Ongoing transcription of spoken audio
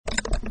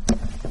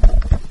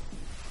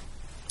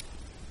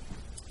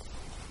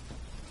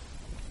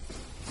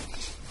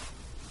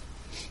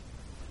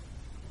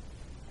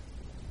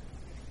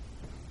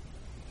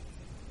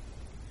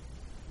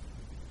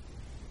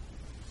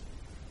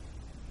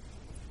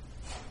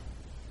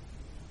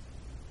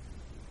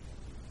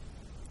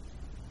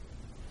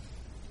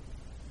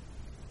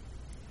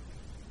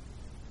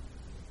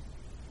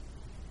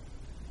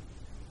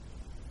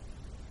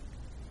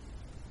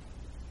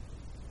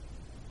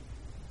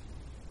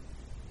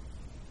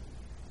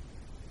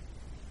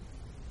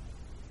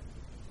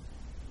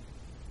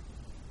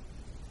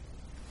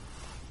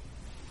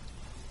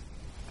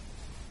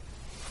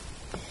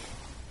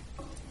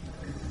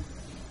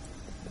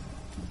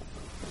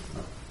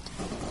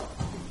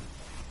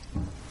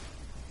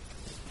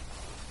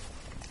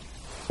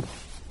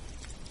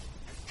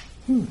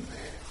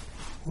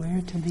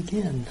Where to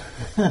begin?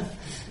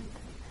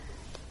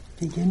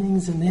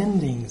 Beginnings and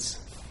endings.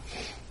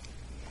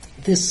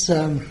 This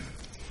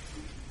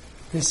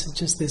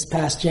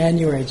past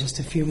January, just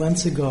a few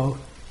months ago,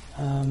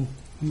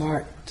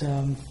 marked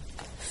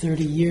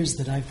 30 years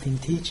that I've been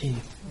teaching,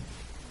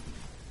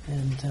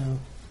 and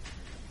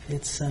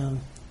it's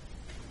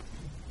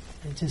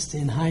just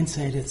in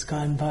hindsight, it's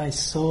gone by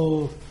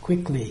so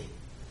quickly,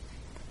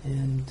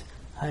 and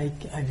I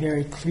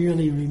very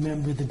clearly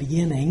remember the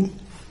beginning,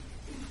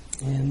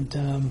 and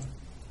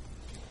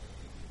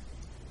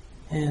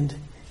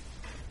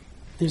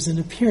there's an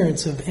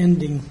appearance of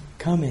ending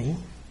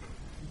coming,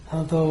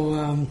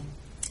 although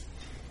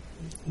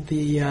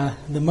the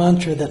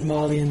mantra that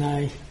Molly and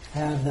I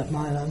have, that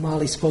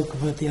Molly spoke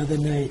about the other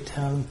night,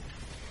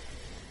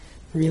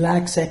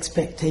 relax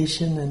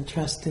expectation and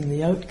trust in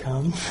the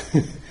outcome.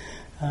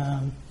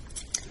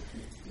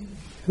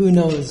 Who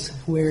knows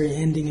where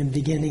ending and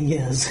beginning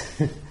is?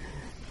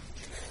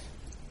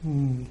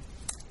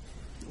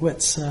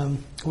 What's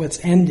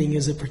ending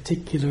is a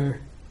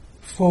particular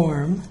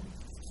form,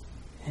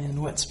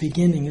 and what's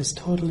beginning is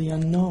totally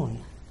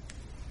unknown.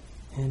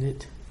 And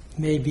it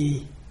may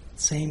be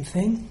same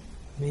thing,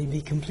 may be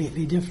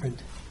completely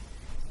different.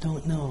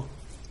 Don't know.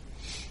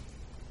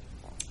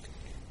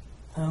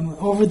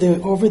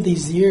 Over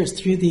these years,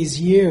 through these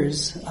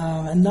years,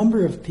 a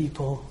number of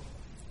people,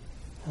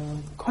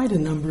 quite a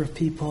number of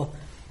people,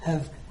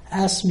 have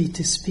asked me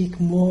to speak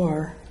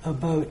more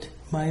about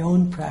my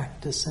own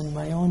practice and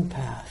my own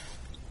path.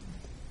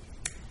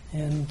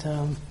 And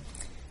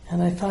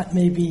I thought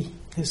maybe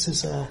this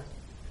is a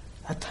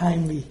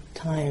timely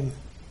time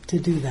to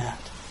do that.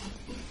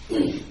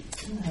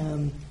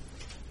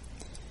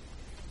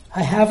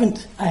 I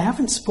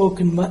haven't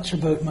spoken much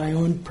about my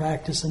own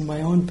practice and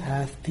my own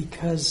path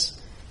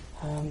because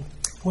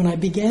when I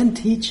began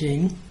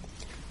teaching,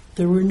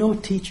 there were no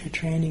teacher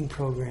training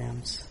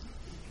programs.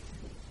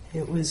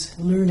 It was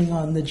learning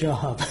on the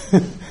job,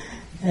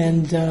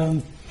 and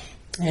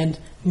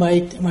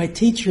my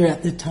teacher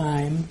at the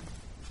time,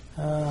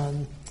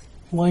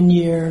 one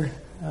year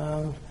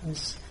I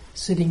was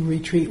sitting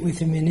retreat with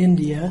him in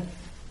India,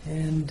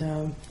 and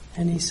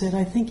he said,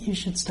 "I think you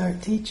should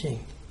start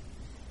teaching."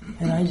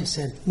 And I just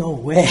said, "No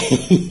way,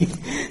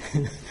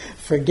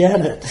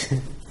 forget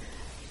it."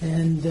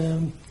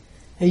 And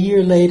a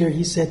year later,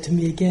 he said to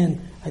me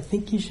again, "I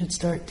think you should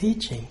start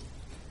teaching."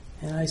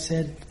 And I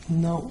said,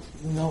 "No."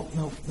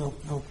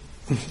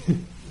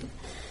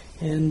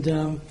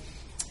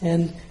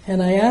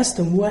 And I asked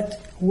him,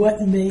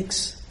 what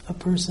makes a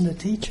person a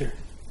teacher?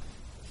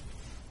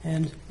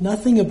 And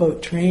nothing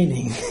about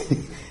training.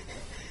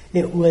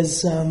 It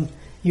was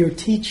your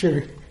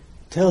teacher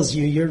tells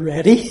you you're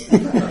ready.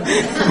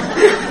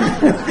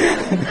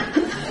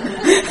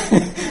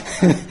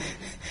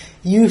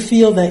 You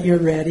feel that you're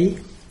ready,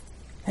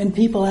 and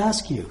people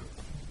ask you.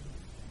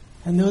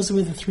 And those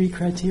were the three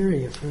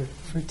criteria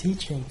for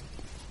teaching.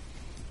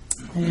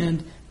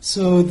 And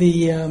so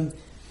the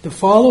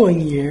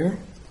following year,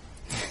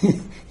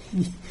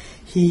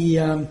 he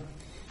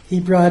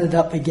brought it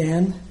up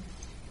again,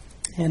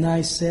 and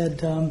I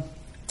said,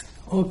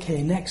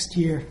 "Okay, next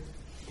year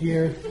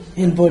here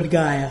in Bodh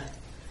Gaya,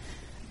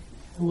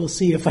 we'll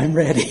see if I'm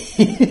ready."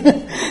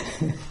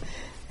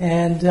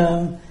 And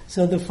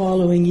so the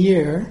following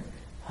year,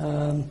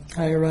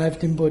 I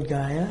arrived in Bodh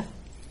Gaya,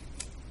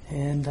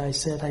 and I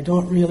said, "I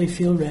don't really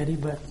feel ready,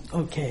 but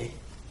okay."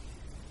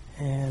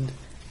 And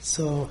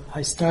so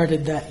I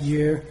started that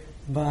year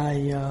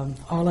by,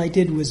 all I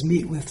did was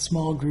meet with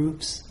small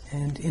groups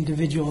and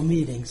individual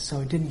meetings, so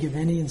I didn't give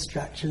any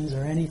instructions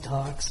or any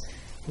talks,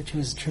 which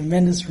was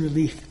tremendous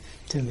relief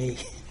to me.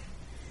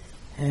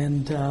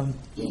 And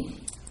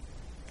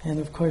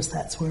of course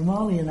that's where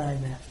Molly and I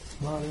met.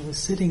 Molly was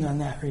sitting on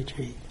that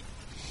retreat.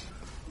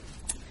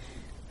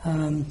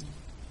 And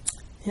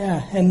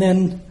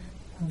then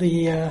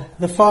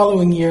the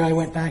following year I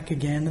went back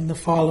again, and the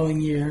following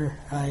year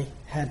I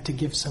had to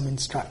give some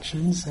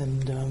instructions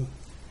and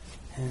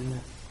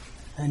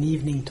an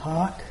evening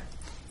talk,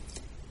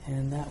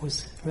 and that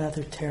was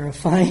rather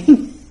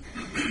terrifying.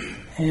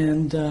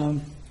 And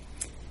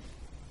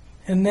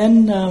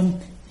then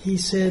he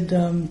said,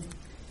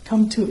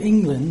 "Come to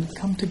England,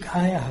 come to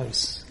Gaia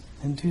House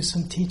and do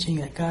some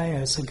teaching at Gaia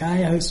House." So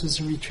Gaia House was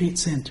a retreat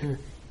center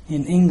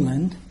in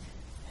England,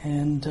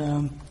 and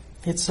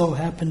it so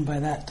happened by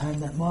that time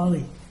that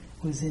Molly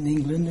was in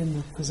England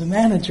and was a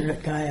manager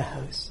at Gaia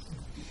House.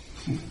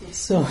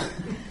 So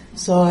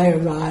I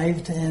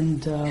arrived,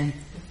 and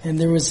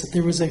there was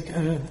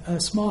a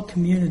small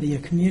community, a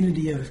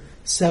community of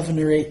 7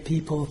 or 8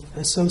 people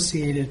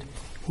associated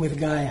with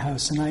Gaia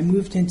House, and I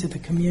moved into the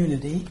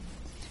community.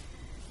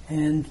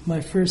 And my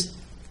first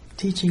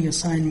teaching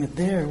assignment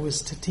there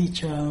was to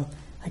teach, I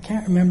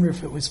can't remember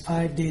if it was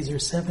 5 days or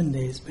 7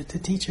 days, but to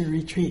teach a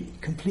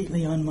retreat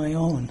completely on my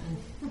own.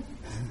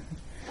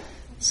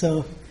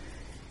 So,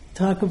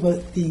 talk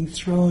about being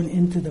thrown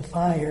into the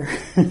fire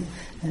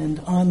and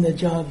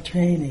on-the-job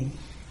training.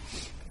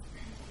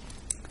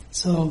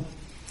 So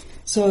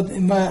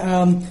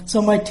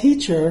my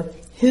teacher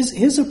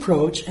his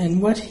approach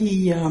and what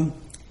he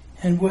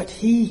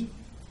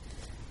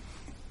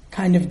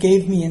kind of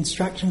gave me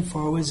instruction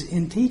for was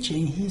in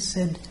teaching. He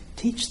said,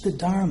 teach the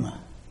Dharma.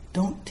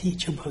 Don't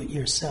teach about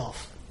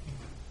yourself.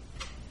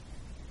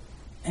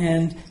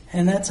 And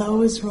that's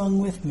always rung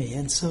with me.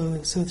 And so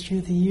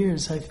through the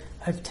years,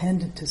 I've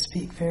tended to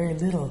speak very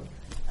little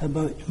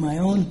about my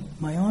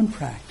own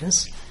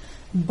practice,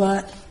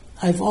 but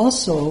I've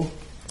also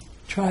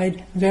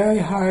tried very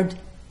hard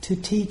to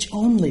teach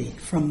only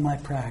from my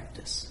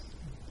practice,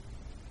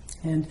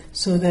 and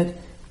so that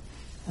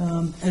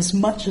as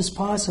much as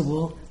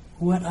possible,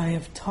 what I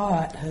have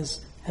taught has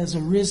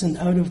arisen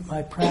out of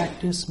my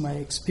practice, my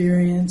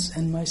experience,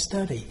 and my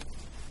study,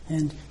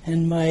 and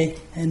my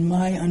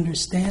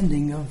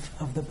understanding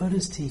of the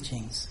Buddha's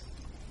teachings,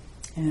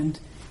 and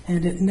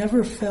it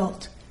never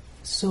felt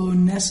so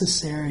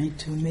necessary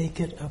to make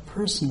it a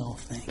personal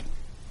thing,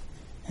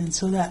 and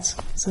so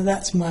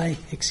that's my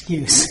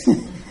excuse.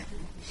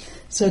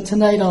 So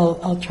tonight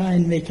I'll try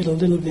and make it a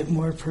little bit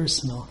more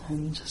personal,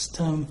 and just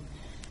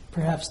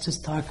perhaps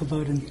just talk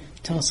about and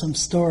tell some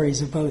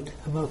stories about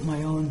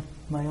my own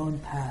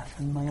path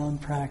and my own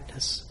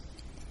practice.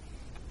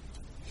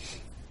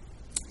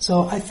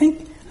 So I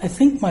think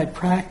my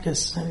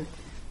practice.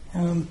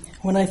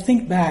 When I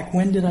think back,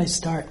 when did I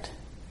start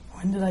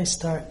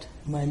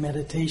my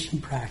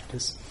meditation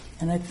practice?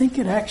 And I think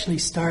it actually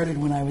started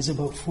when I was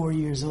about 4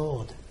 years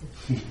old.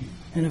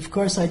 And of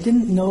course, I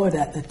didn't know it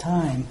at the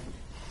time,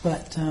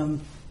 but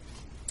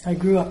I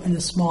grew up in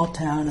a small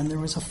town, and there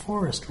was a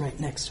forest right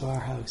next to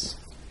our house.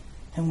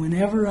 And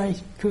whenever I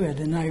could,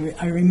 and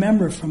I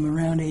remember from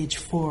around age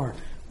 4,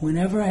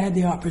 whenever I had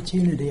the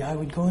opportunity, I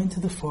would go into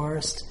the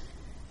forest,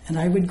 and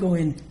I would go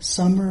in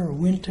summer,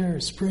 winter,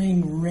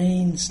 spring,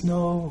 rain,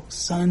 snow,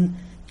 sun,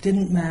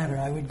 didn't matter.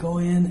 I would go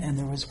in, and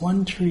there was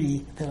one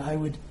tree that I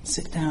would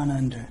sit down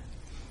under.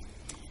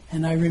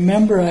 And I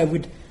remember I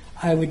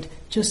would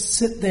just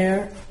sit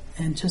there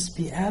and just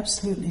be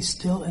absolutely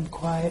still and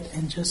quiet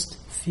and just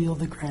feel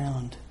the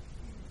ground.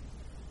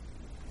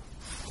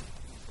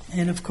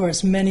 And of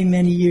course, many,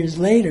 many years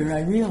later,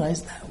 I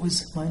realized that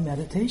was my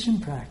meditation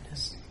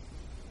practice.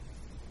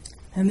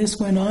 And this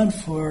went on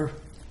for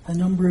a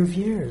number of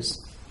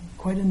years,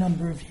 quite a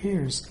number of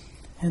years.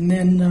 And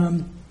then,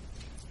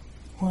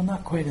 well,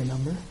 not quite a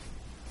number,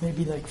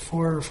 maybe like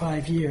 4 or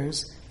 5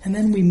 years. And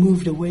then we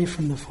moved away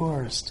from the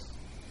forest.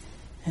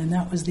 And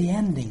that was the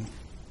ending.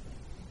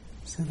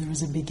 So there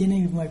was a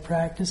beginning of my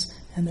practice,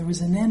 and there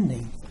was an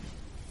ending.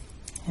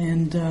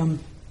 And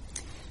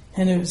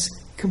it was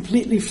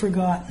completely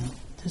forgotten,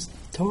 just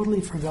totally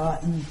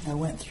forgotten. I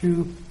went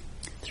through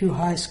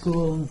high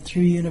school and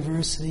through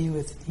university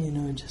with,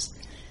 just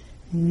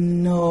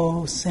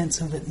no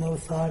sense of it, no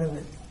thought of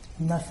it,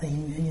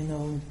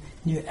 nothing,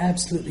 knew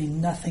absolutely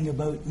nothing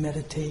about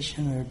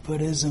meditation or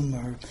Buddhism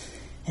or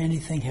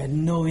anything, had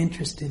no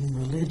interest in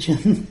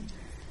religion.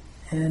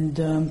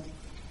 And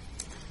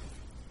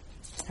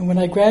when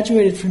I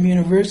graduated from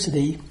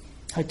university,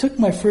 I took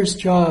my first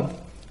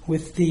job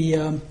with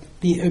the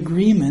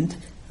agreement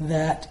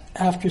that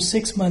after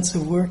 6 months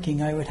of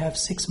working, I would have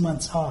 6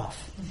 months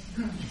off.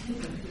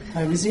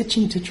 I was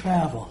itching to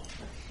travel,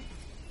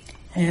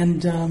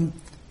 and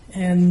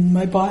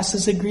my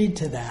bosses agreed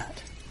to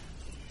that.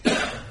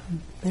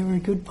 They were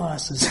good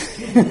bosses,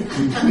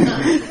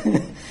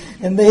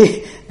 and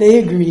they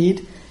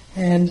agreed.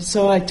 And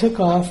so I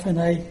took off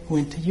and I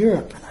went to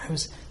Europe, and I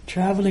was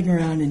traveling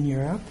around in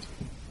Europe,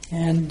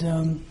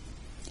 and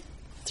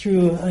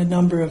through a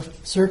number of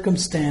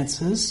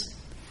circumstances,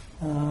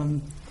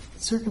 some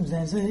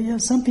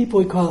people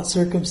would call it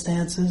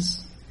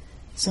circumstances,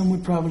 some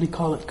would probably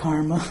call it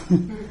karma.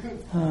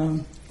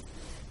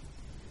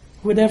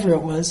 Whatever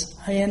it was,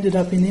 I ended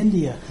up in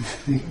India.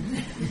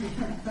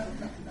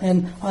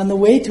 And on the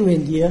way to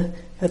India,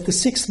 at the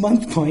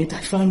 6-month point,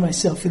 I found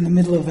myself in the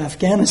middle of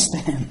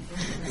Afghanistan.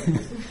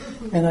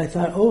 And I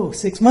thought,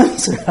 6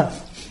 months are up.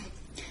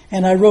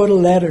 And I wrote a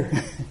letter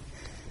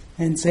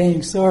and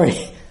saying,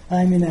 sorry,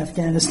 I'm in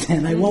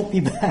Afghanistan. I won't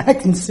be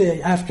back and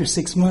say after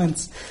 6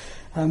 months,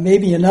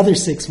 maybe another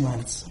 6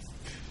 months.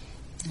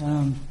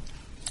 And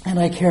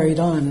I carried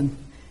on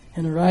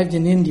and arrived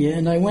in India.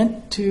 And I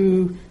went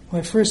to,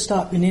 my first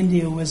stop in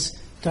India was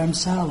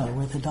Dharamsala,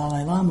 where the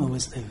Dalai Lama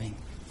was living.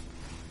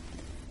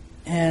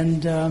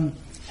 And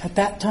at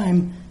that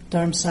time,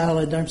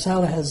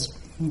 Dharamsala has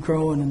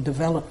grown and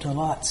developed a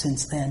lot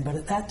since then, but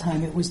at that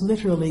time it was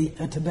literally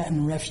a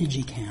Tibetan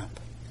refugee camp.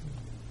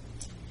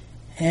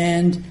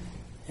 And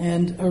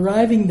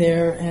arriving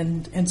there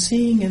and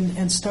seeing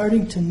and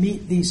starting to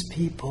meet these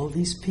people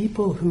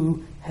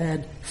who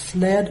had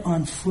fled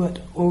on foot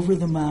over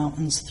the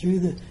mountains, through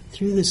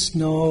the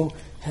snow,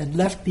 had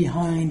left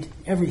behind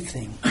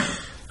everything,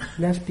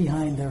 left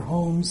behind their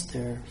homes,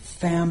 their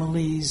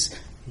families,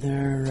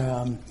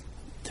 their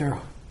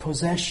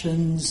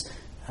possessions,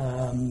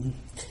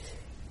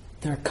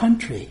 their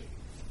country,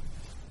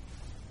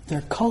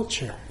 their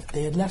culture.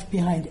 They had left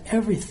behind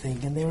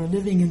everything, and they were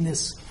living in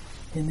this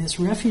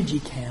refugee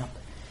camp.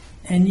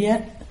 And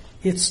yet,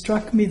 it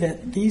struck me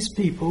that these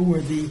people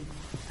were the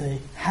the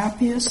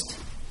happiest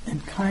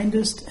and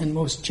kindest and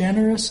most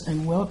generous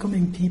and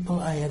welcoming people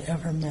I had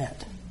ever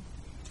met.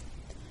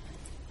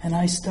 And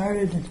I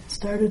started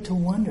to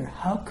wonder,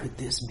 how could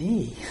this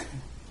be?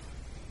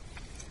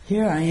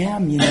 Here I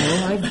am,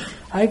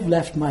 I've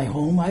left my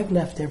home, I've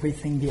left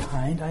everything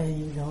behind. I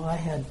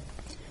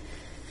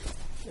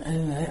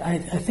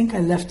think I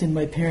left in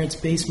my parents'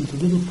 basement a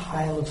little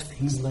pile of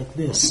things like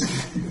this.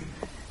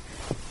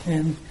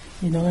 And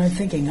I'm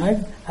thinking,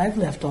 I've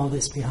left all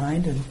this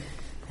behind,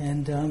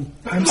 and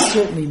I'm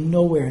certainly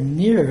nowhere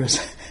near as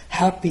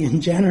happy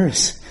and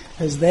generous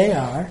as they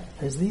are,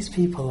 as these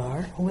people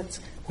are.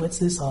 What's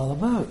this all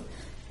about?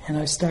 And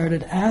I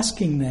started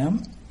asking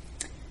them,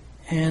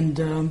 and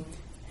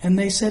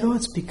they said, oh,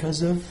 it's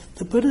because of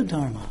the Buddha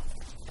Dharma.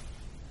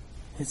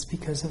 It's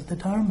because of the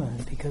Dharma,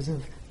 and because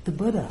of the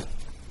Buddha.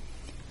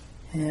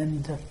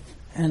 And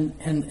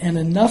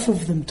enough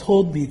of them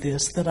told me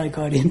this that I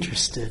got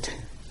interested.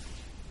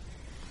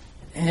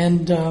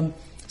 And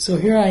so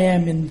here I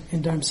am in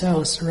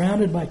Dharamsala,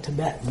 surrounded by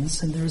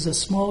Tibetans, and there was a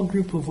small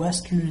group of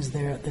Westerners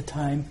there at the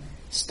time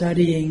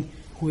studying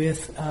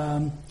with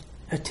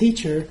a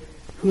teacher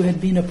who had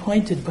been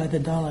appointed by the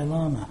Dalai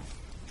Lama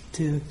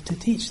to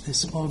teach this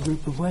small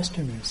group of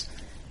Westerners.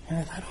 And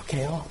I thought,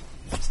 okay, I'll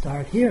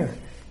start here.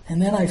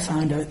 And then I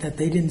found out that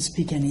they didn't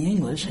speak any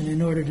English, and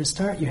in order to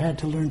start, you had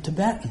to learn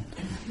Tibetan.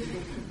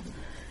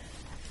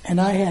 And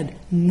I had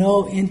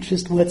no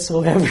interest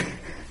whatsoever.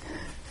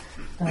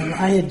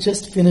 I had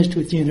just finished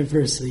with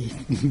university,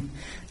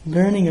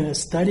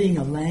 studying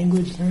a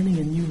language, learning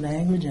a new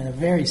language, and a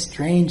very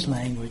strange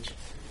language.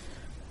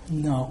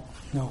 No.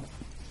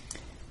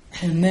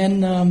 And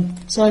then,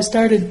 so I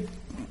started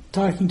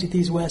talking to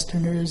these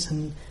Westerners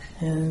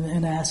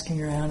and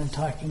asking around and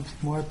talking to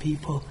more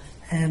people,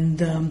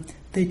 and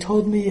they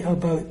told me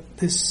about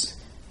this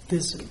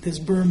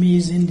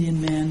Burmese Indian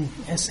man,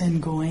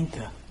 S.N.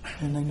 Goenka,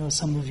 and I know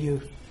some of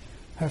you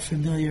are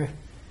familiar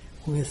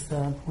with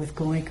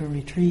Goenka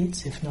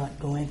retreats, if not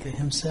Goenka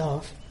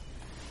himself,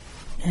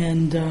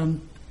 and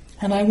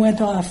I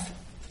went off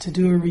to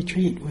do a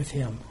retreat with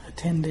him, a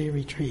 10-day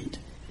retreat,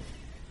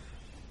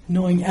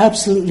 knowing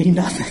absolutely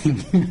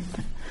nothing.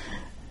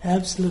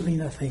 Absolutely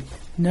nothing.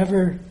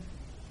 Never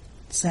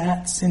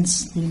sat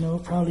since,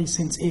 probably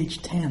since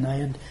age 10. I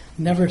had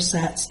never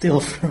sat still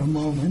for a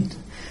moment.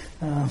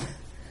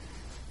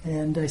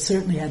 And I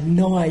certainly had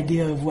no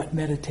idea of what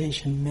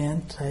meditation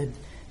meant.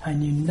 I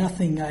knew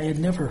nothing. I had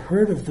never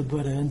heard of the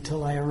Buddha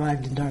until I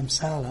arrived in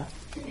Dharamsala.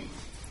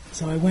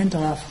 So I went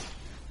off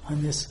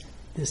on this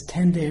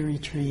 10-day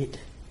retreat,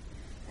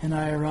 and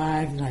I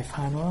arrived and I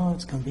found,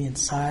 it's going to be in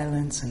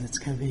silence, and it's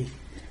going to be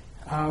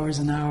hours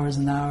and hours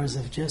and hours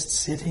of just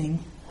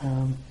sitting,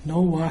 no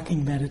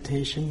walking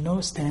meditation, no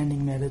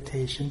standing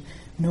meditation,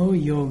 no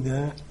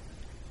yoga,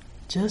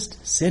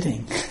 just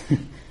sitting,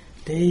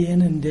 day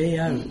in and day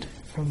out,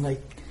 from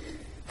like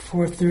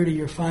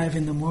 4:30 or 5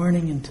 in the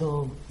morning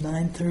until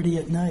 9:30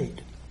 at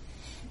night.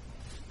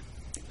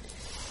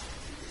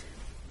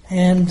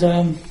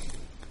 And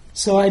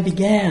so I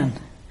began,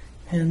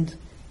 and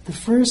the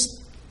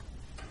first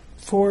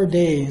 4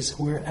 days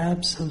were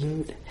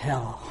absolute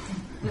hell.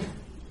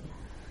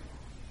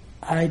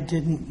 I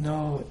didn't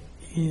know,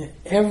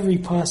 every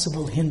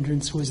possible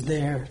hindrance was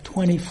there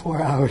 24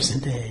 hours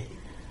a day.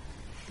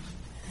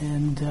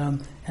 And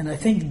I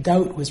think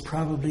doubt was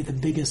probably the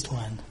biggest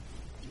one.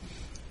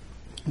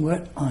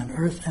 What on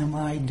earth am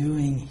I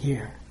doing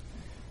here?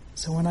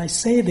 So when I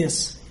say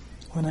this,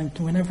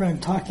 whenever I'm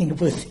talking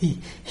about the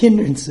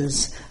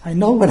hindrances, I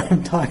know what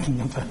I'm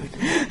talking about.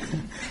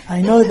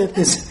 I know that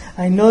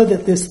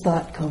this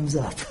thought comes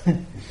up.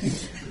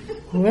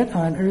 What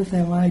on earth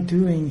am I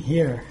doing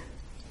here?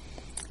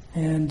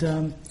 And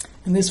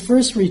this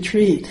first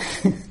retreat,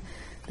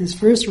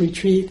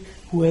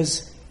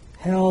 was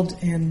held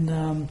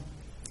in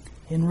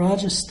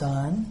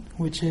Rajasthan,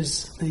 which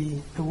is the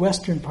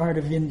western part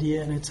of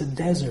India, and it's a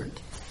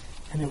desert.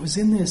 And it was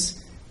in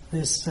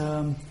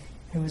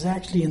it was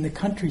actually in the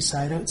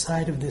countryside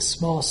outside of this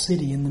small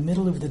city in the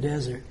middle of the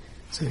desert.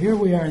 So here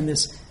we are in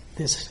this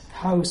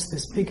house,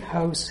 this big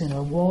house in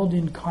a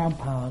walled-in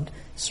compound,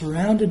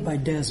 surrounded by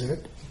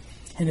desert,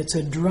 and it's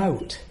a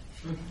drought.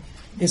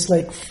 It's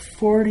like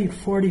 40,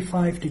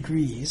 45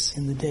 degrees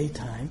in the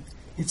daytime.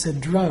 It's a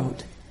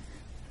drought.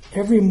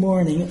 Every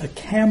morning, a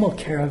camel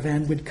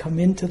caravan would come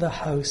into the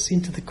house,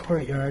 into the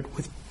courtyard,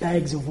 with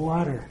bags of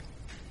water.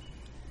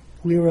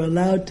 We were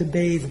allowed to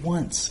bathe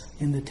once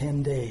in the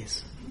 10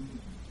 days.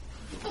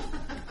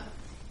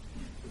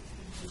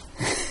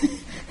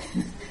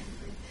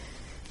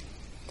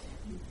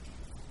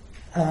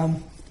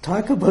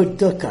 Talk about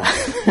dukkha.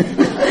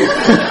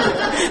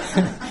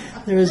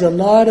 There was a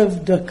lot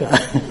of dukkha.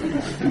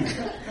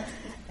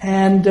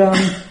 And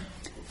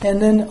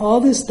then all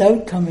this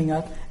doubt coming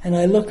up, and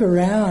I look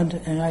around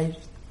and I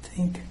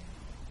think,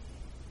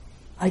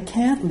 I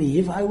can't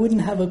leave. I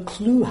wouldn't have a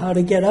clue how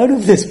to get out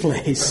of this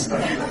place.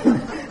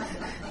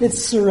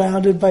 It's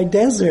surrounded by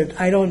desert.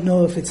 I don't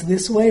know if it's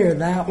this way or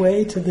that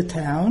way to the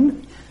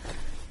town.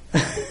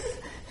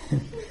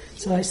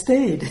 So I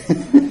stayed.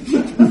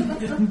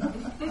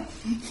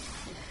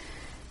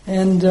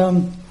 And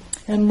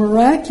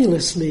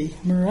miraculously,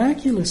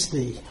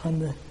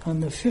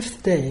 on the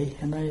fifth day,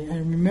 and I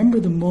remember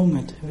the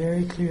moment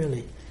very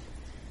clearly.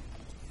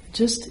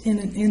 Just in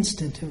an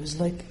instant, it was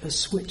like a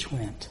switch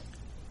went.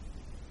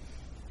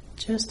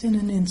 Just in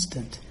an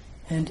instant,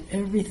 and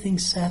everything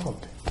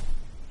settled.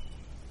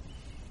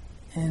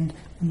 And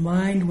the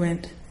mind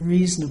went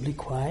reasonably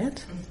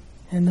quiet,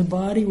 and the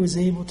body was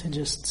able to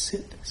just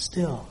sit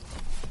still.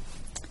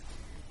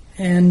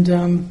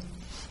 So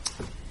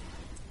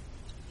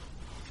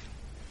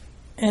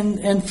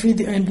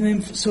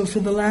for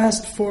the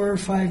last 4 or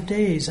 5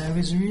 days, I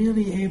was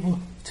really able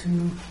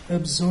to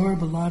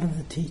absorb a lot of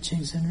the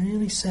teachings and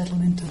really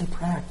settle into the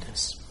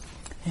practice.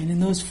 And in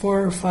those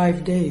 4 or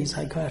 5 days,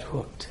 I got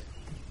hooked.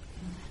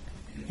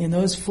 In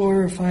those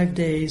 4 or 5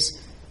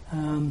 days,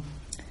 and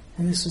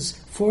this was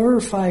 4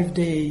 or 5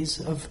 days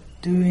of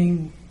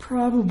doing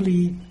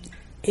probably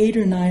 8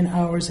 or 9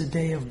 hours a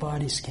day of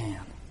body scan.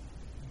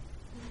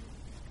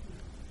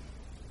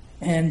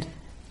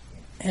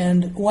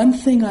 And one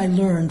thing I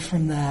learned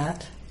from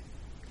that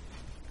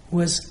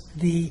was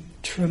the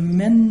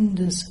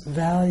tremendous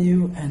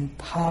value and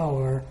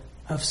power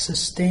of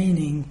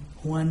sustaining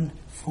one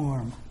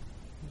form.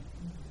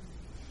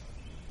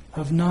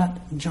 Of not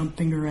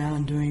jumping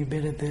around doing a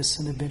bit of this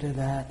and a bit of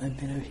that and a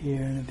bit of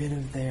here and a bit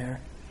of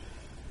there.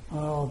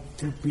 I'll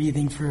do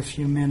breathing for a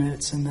few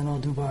minutes and then I'll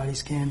do body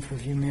scan for a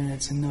few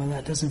minutes and no,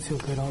 that doesn't feel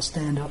good. I'll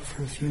stand up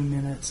for a few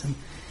minutes and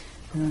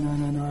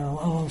no.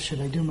 Oh,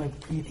 should I do my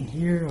breathing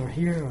here or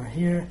here or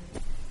here?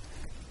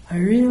 I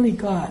really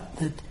got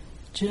that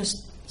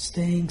just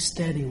staying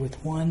steady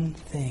with one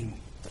thing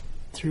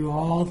through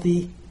all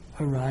the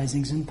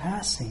arisings and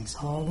passings,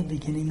 all the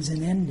beginnings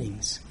and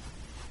endings,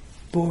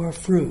 bore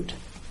fruit.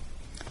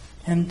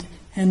 And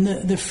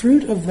the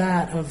fruit of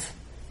that, of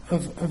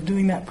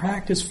doing that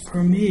practice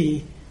for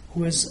me,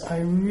 was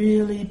I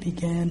really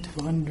began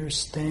to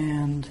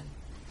understand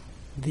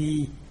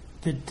the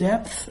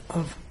depth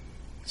of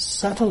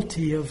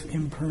subtlety of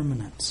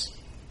impermanence.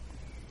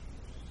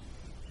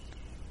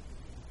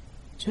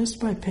 Just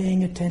by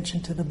paying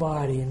attention to the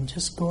body and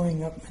just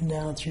going up and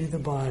down through the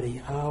body,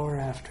 hour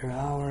after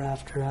hour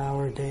after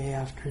hour, day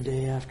after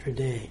day after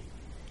day.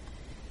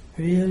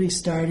 Really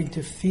starting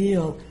to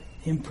feel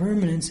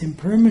impermanence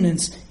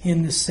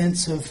in the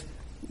sense of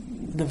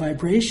the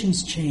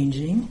vibrations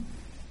changing,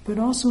 but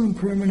also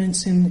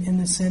impermanence in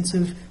the sense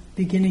of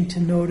beginning to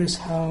notice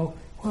how,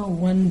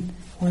 one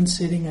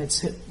sitting I'd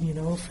sit,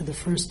 for the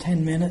first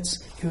 10 minutes,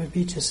 it would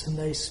be just a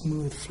nice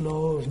smooth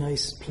flow of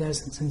nice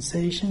pleasant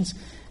sensations,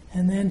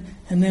 and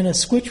then a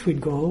switch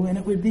would go and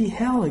it would be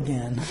hell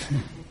again.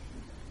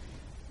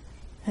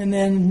 And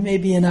then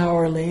maybe an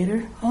hour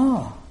later,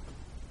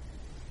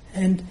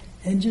 and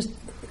just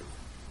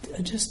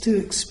to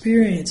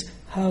experience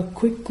how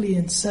quickly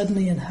and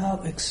suddenly and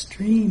how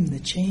extreme the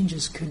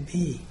changes could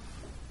be.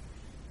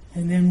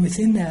 And then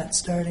within that,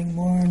 starting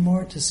more and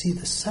more to see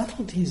the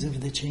subtleties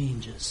of the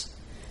changes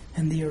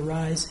and the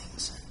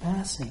arisings and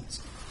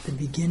passings, the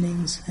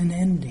beginnings and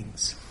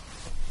endings.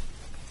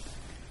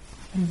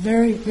 A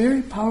very,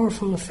 very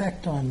powerful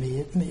effect on me.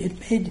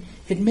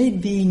 It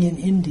made being in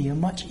India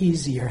much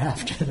easier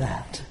after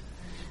that.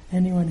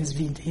 Anyone who's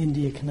been to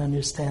India can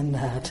understand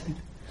that.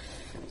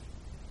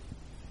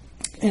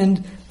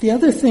 And the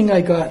other thing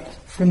I got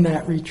from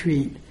that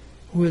retreat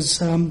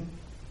was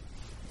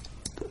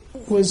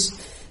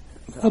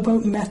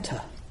about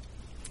metta.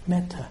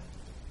 Metta.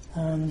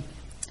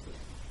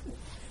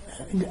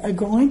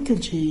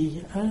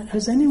 Goenkaji,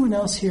 did anyone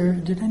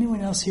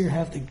else here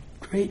have the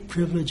great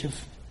privilege of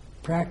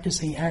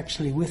practicing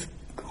actually with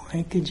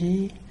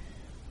Goenkaji?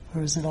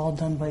 Or is it all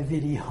done by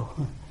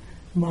video?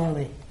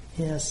 Molly,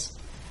 yes.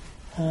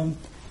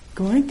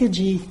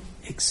 Goenkaji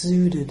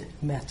exuded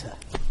metta.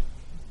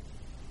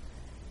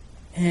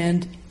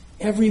 And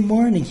every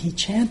morning he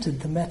chanted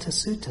the Metta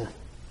Sutta.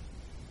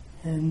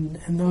 And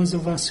those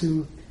of us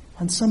who,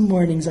 on some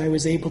mornings I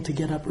was able to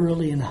get up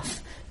early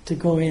enough to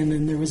go in,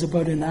 and there was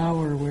about an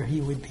hour where he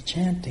would be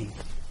chanting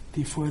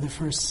before the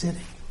first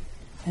sitting.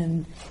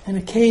 And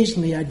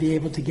occasionally I'd be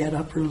able to get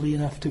up early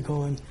enough to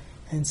go and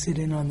sit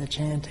in on the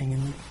chanting.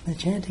 And the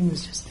chanting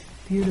was just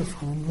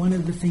beautiful. And one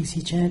of the things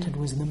he chanted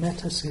was the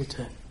Metta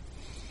Sutta.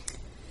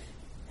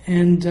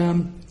 And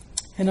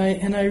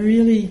I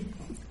really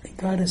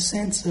got a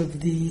sense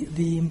of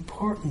the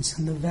importance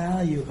and the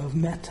value of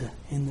metta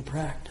in the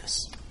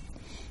practice.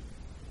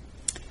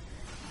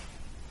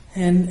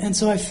 And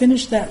so I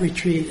finished that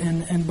retreat,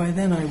 and by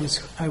then I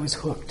was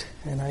hooked,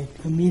 and I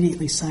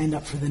immediately signed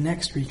up for the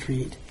next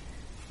retreat.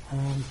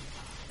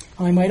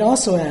 I might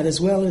also add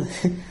as well,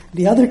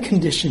 the other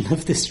condition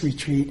of this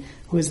retreat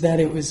was that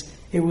it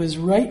was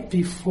right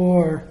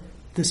before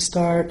the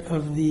start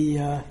of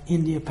the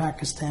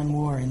India-Pakistan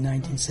War in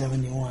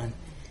 1971.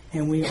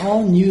 And we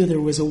all knew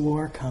there was a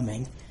war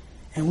coming,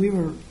 and we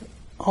were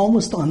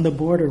almost on the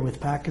border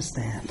with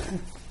Pakistan.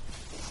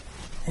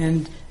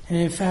 And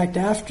in fact,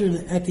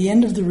 at the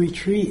end of the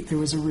retreat, there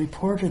was a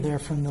reporter there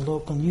from the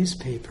local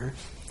newspaper,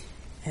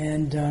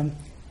 and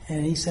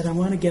And he said, I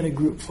want to get a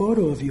group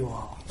photo of you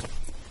all.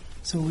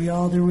 So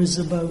there was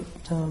about,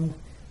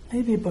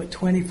 maybe about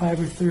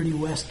 25 or 30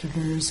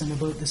 Westerners and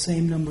about the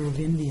same number of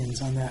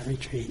Indians on that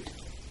retreat.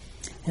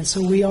 And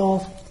so we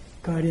all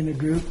got in a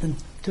group and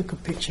took a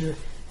picture.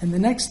 And the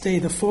next day,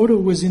 the photo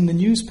was in the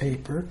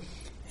newspaper,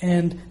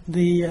 and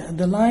the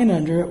line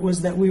under it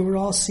was that we were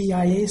all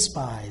CIA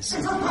spies.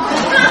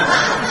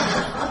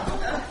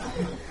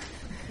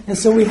 And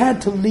so we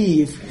had to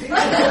leave.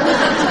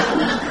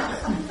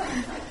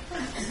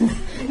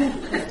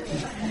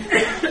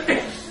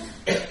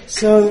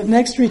 So the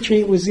next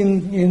retreat was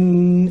in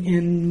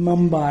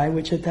Mumbai,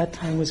 which at that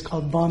time was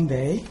called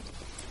Bombay,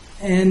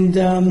 and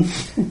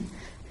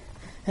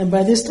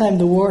by this time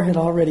the war had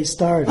already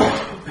started,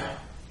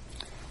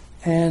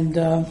 and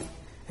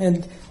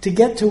to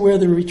get to where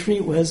the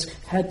retreat was,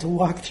 had to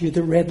walk through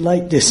the red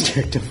light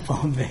district of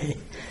Bombay,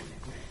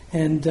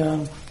 and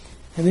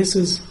this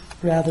was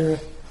rather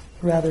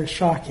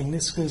shocking.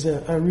 This was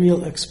a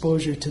real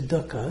exposure to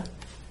dukkha.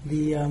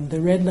 The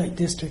red light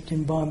district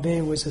in Bombay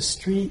was a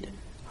street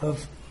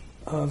of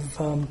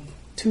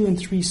 2 and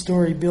 3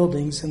 story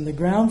buildings, and the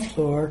ground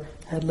floor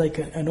had like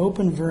an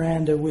open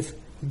veranda with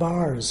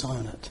bars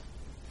on it.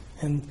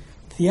 And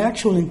the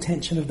actual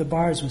intention of the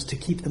bars was to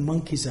keep the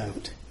monkeys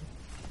out.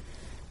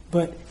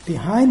 But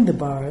behind the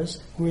bars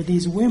were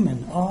these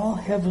women, all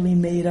heavily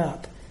made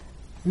up,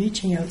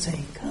 reaching out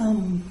saying,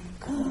 "Come,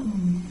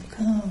 come,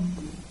 come,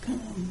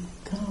 come,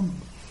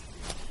 come."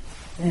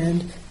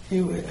 And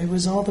it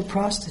was all the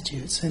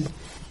prostitutes,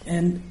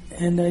 and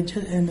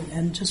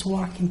just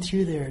walking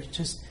through there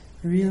just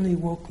really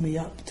woke me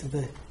up to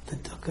the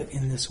dukkha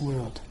in this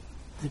world,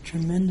 the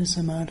tremendous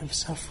amount of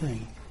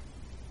suffering.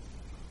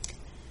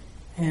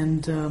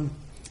 And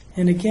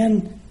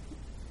again,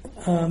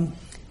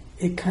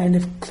 it kind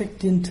of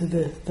clicked into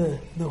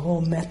the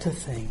whole metta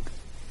thing.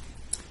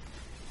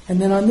 And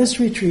then on this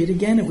retreat,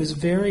 again, it was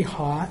very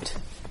hot,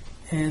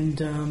 and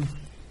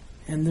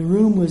the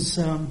room was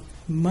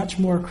much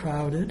more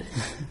crowded.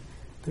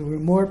 There were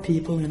more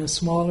people in a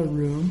smaller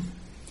room,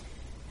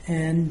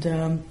 and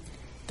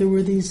there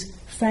were these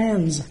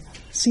fans,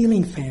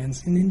 ceiling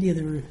fans. In India,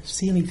 there were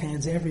ceiling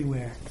fans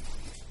everywhere,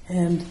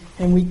 and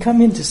we'd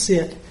come in to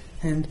sit,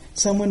 and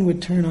someone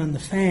would turn on the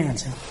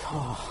fans, and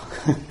oh,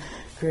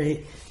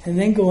 great. And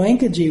then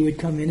Goenkaji would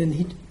come in, and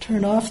he'd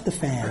turn off the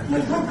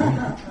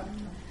fan.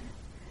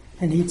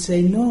 And he'd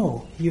say,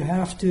 no, you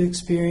have to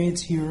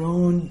experience your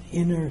own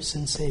inner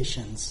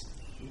sensations.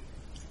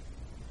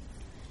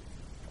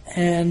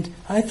 And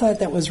I thought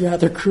that was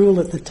rather cruel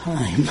at the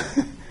time.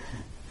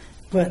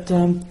 But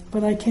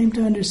I came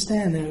to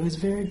understand that it was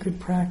very good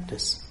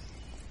practice.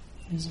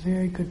 It was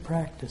very good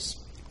practice.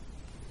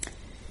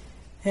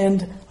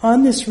 And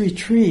on this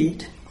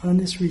retreat,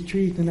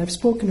 and I've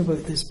spoken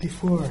about this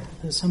before,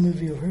 some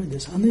of you have heard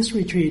this. On this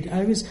retreat,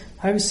 I was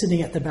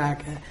sitting at the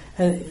back.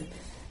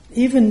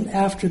 Even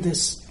after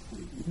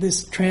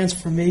this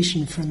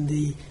transformation from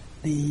the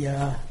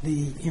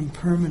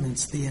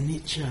impermanence, the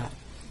anicca,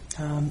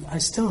 I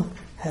still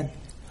had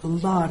a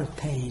lot of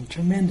pain,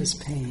 tremendous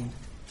pain,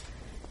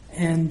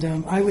 and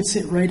I would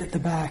sit right at the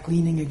back,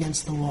 leaning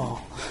against the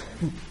wall.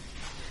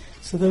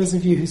 So those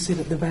of you who sit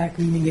at the back,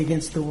 leaning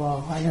against the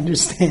wall, I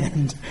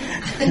understand.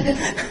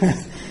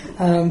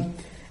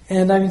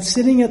 And I'm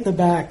sitting at the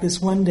back.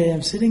 This one day,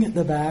 I'm sitting at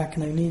the back,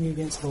 and I'm leaning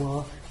against the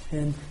wall,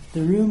 and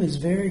the room is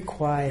very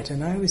quiet,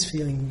 and I was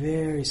feeling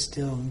very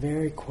still and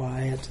very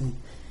quiet, and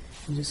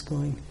I'm just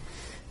going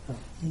up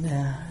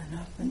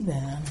and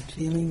down,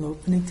 feeling,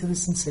 opening to the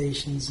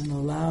sensations and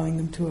allowing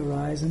them to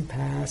arise and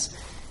pass.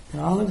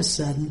 And all of a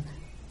sudden,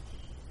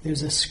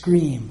 there's a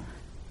scream.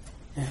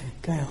 And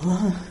a guy,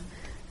 huh?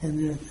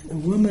 And a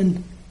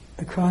woman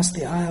across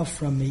the aisle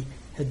from me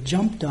had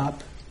jumped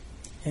up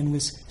and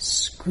was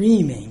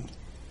screaming,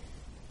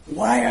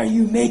 "Why are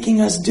you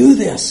making us do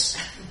this?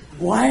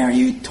 Why are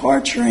you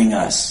torturing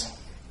us?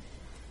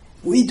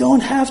 We don't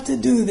have to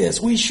do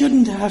this. We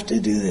shouldn't have to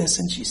do this."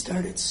 And she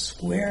started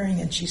swearing,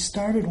 and she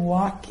started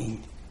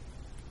walking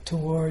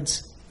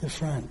towards the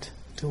front,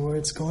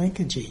 towards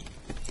Goenkaji.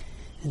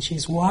 And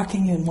she's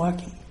walking and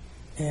walking,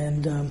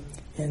 and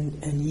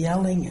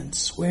yelling and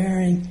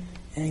swearing.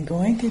 And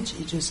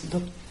Goenkaji just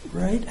looked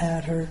right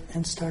at her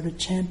and started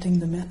chanting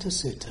the Metta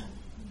Sutta.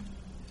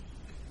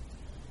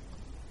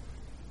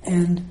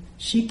 And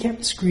she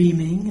kept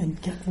screaming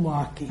and kept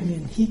walking,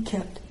 and he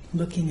kept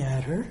looking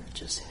at her,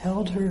 just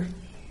held her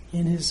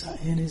in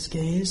his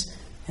gaze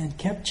and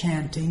kept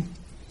chanting.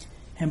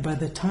 And by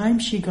the time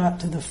she got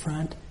to the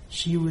front,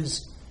 she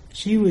was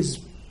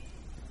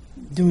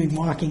doing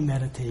walking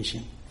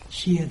meditation.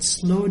 She had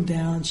slowed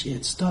down, she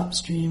had stopped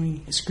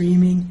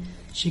screaming.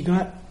 She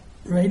got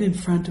right in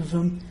front of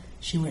him.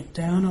 She went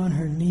down on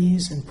her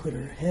knees and put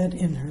her head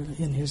in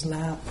his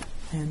lap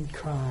and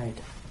cried.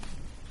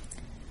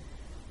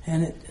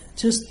 And it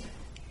just,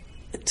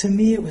 to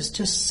me, it was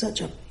just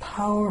such a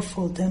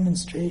powerful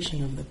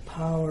demonstration of the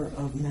power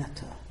of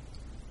metta.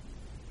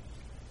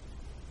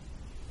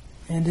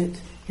 And it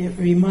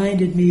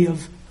reminded me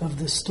of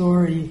the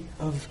story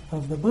of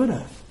the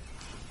Buddha.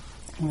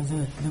 Well,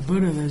 the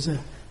Buddha, there's a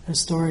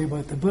story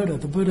about the Buddha.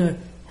 The Buddha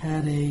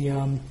had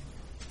a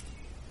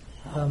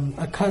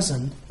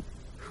cousin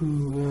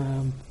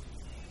who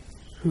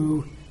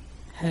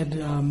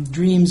had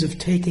dreams of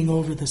taking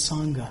over the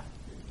Sangha.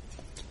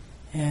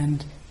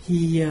 And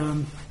he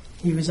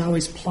was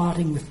always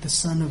plotting with the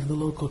son of the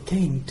local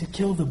king to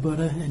kill the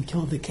Buddha and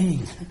kill the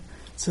king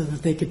so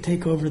that they could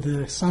take over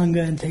the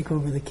Sangha and take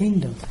over the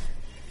kingdom.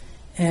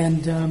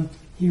 And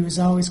he was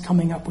always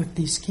coming up with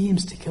these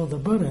schemes to kill the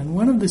Buddha. And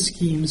one of the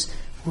schemes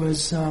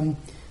was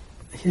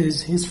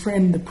his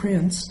friend, the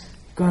prince,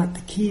 got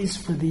the keys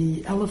for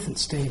the elephant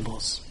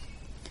stables.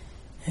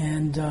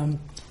 And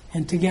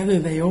together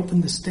they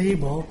opened the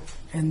stable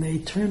and they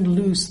turned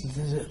loose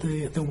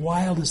the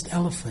wildest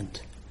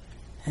elephant.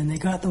 And they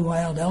got the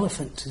wild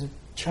elephant to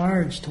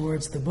charge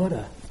towards the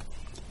Buddha.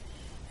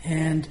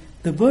 And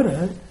the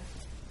Buddha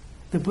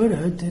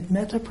did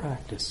metta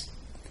practice.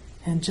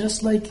 And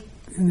just like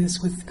in this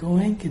with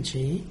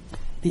Goenkaji,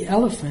 the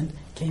elephant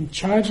came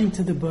charging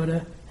to the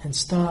Buddha and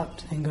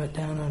stopped and got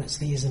down on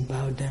its knees and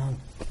bowed down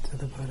to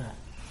the Buddha.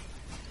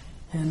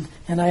 And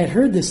I had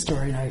heard this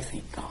story and I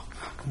think, oh,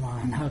 come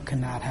on, how can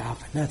that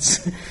happen?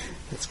 That's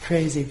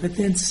crazy. But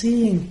then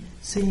seeing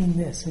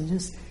this and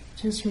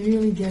just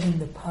really getting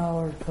the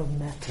power of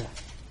metta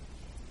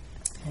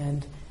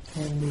and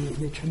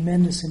the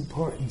tremendous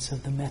importance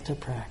of the metta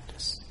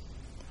practice.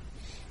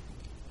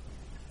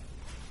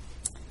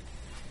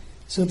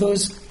 So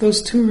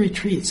those two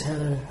retreats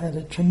had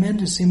a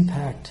tremendous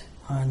impact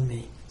on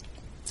me.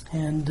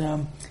 And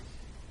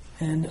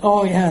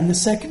the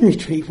second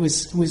retreat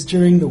was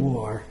during the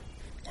war,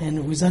 and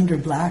it was under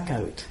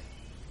blackout.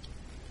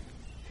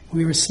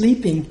 We were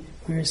sleeping.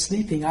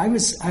 I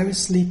was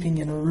sleeping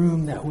in a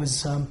room that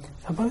was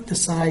about the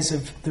size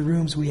of the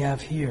rooms we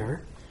have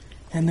here,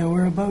 and there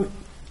were about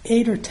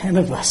 8 or 10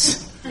 of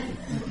us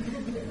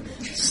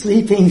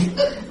sleeping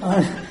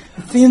on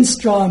thin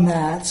straw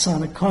mats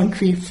on a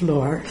concrete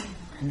floor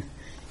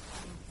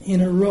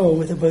in a row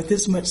with about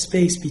this much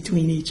space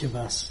between each of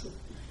us.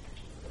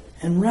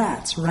 And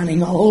rats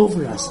running all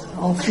over us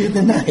all through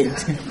the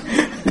night.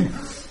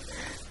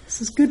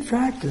 This is good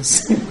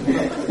practice.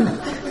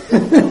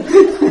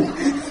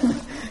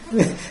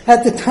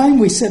 At the time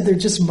we said they're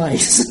just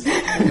mice.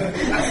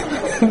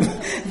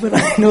 But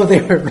I know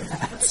they were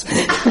rats.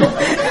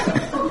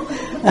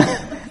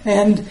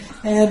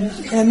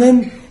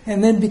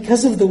 And then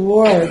because of the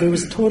war, there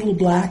was total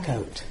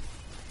blackout.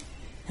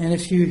 And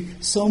if you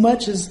so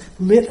much as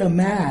lit a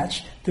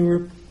match,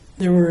 there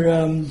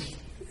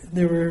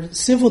were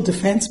civil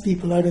defense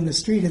people out in the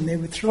street, and they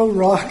would throw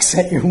rocks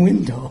at your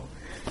window.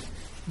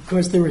 Of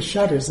course, there were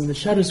shutters, and the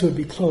shutters would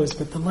be closed,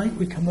 but the light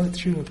would come out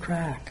through a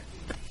crack.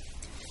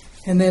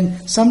 And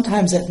then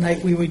sometimes at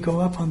night we would go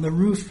up on the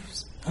roof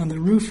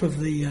of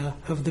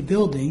the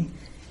building,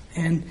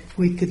 and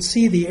we could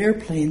see the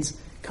airplanes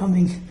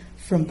coming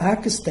from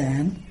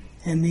Pakistan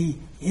and the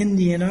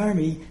Indian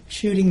Army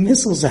shooting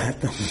missiles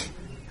at them.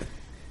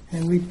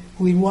 And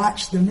we'd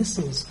watch the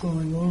missiles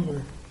going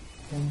over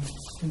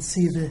and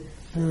see the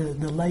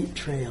light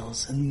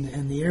trails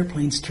and the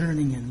airplanes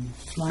turning and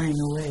flying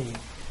away.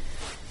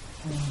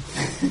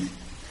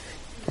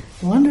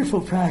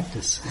 Wonderful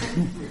practice.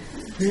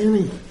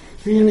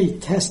 Really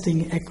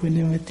testing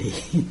equanimity.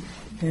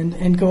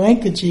 And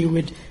Goenkaji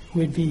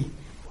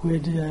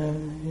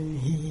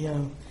he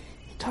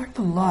talked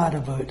a lot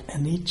about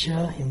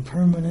anicca,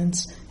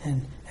 impermanence,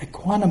 and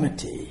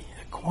equanimity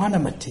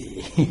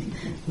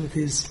with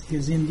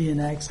his Indian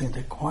accent,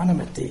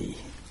 equanimity.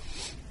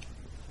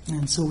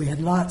 And so we had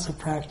lots of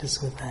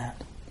practice with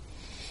that.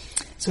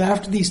 So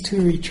after these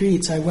 2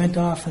 retreats, I went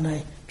off and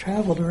I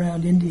traveled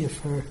around India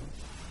for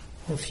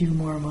a few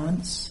more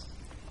months,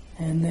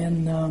 and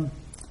then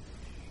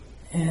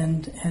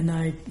and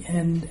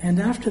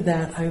after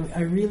that,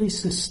 I really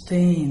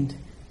sustained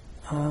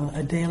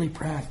a daily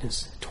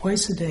practice.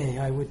 Twice a day,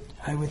 I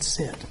would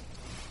sit,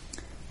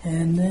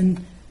 and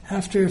then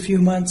after a few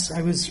months,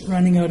 I was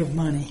running out of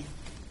money,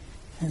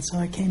 and so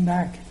I came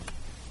back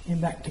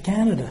to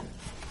Canada,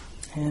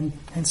 and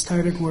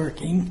started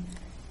working,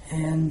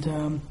 and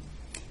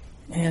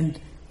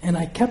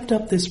I kept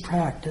up this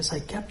practice. I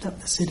kept up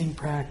the sitting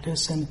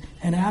practice, and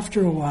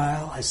after a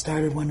while, I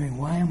started wondering,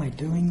 why am I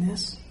doing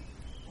this?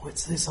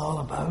 What's this all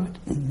about?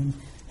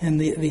 And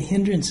the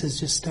hindrances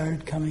just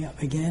started coming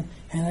up again,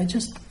 and I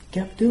just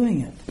kept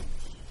doing it.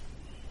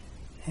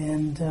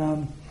 And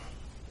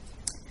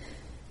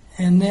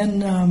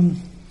then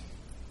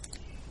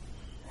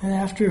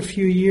after a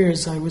few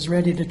years, I was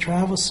ready to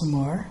travel some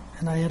more,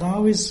 and I had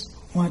always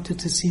wanted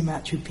to see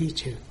Machu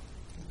Picchu.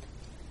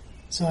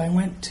 So I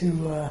went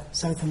to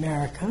South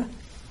America,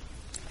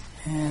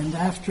 and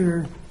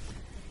after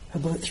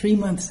about 3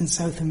 months in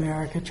South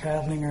America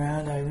traveling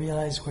around, I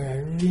realized where I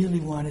really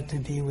wanted to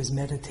be was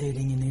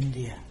meditating in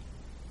India.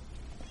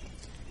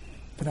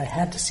 But I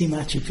had to see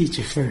Machu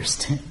Picchu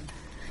first.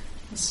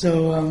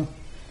 So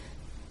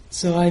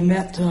I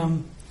met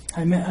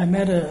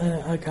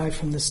a guy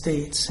from the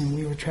States, and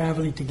we were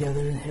traveling together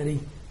and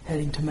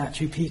heading to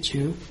Machu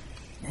Picchu,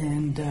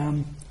 and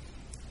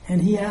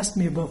And he asked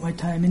me about my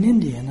time in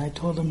India, and I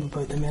told him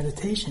about the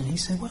meditation. He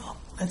said, well,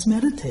 let's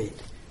meditate.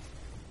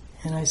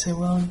 And I said,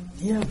 well,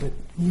 yeah, but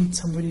you need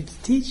somebody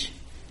to teach.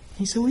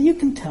 He said, well, you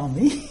can tell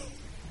me.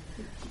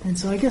 And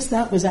so I guess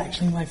that was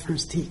actually my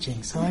first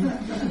teaching. So I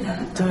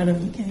taught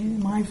him, okay,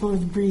 mindful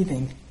of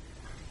breathing.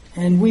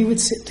 And we would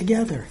sit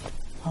together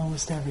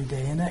almost every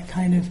day, and that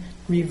kind of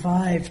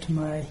revived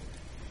my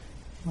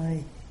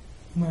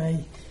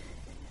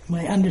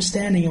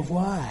understanding of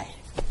why.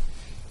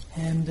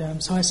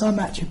 And so I saw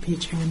Machu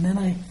Picchu, and then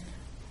I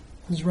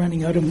was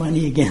running out of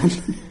money again.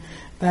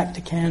 Back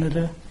to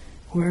Canada,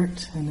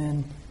 worked, and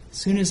then as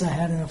soon as I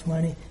had enough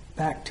money,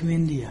 back to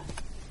India.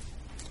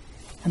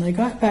 And I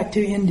got back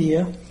to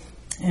India,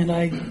 and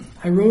I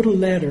wrote a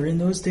letter. In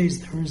those days,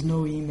 there was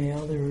no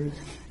email. There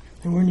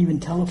weren't even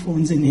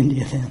telephones in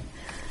India then.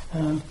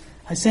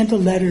 I sent a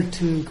letter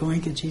to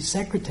Goenkaji's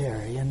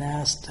secretary and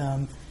asked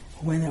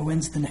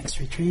when's the next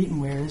retreat and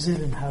where is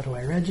it and how do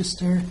I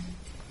register.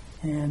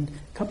 And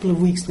a couple of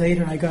weeks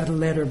later, I got a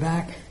letter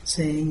back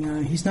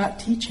saying he's not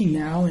teaching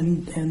now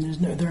and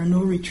there are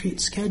no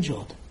retreats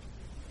scheduled.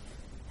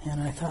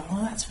 And I thought,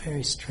 well, that's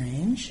very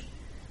strange.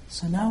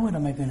 So now what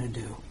am I going to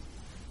do?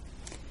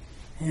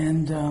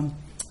 And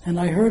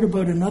I heard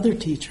about another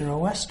teacher, a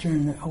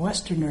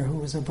Westerner who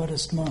was a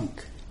Buddhist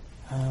monk,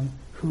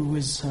 who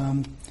was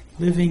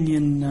living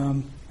in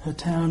a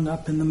town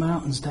up in the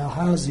mountains,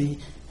 Dalhousie,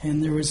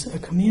 and there was a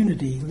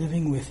community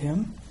living with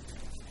him.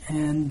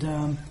 And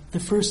the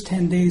first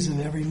 10 days of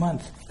every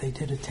month, they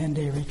did a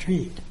 10-day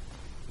retreat.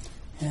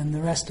 And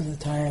the rest of the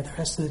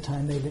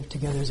time, they lived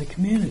together as a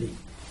community.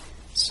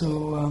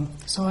 So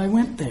I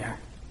went there,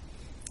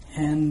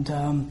 and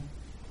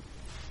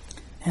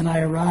I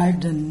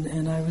arrived,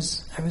 and I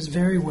was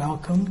very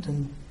welcomed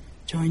and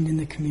joined in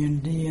the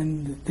community.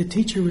 And the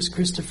teacher was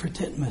Christopher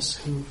Titmus,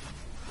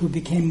 who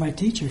became my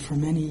teacher for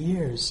many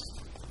years,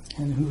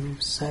 and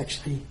who's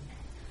actually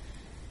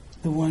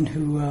the one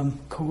who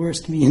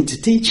coerced me into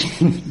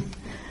teaching.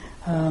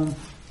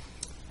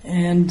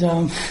 And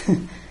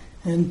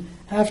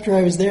after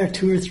I was there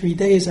 2 or 3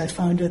 days, I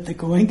found out that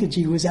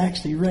Goenkaji was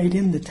actually right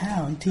in the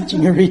town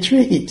teaching a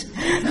retreat.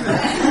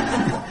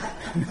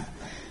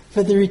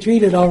 But the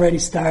retreat had already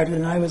started,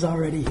 and I was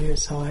already here,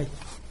 so I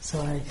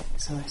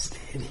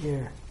stayed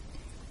here,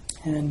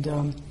 and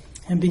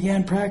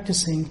began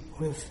practicing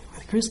with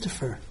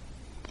Christopher,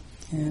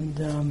 and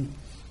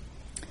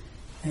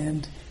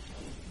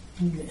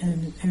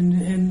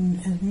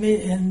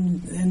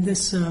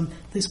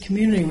this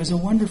community was a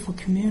wonderful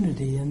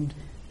community, and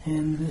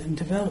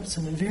developed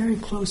some very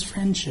close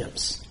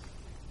friendships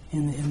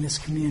in this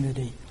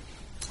community.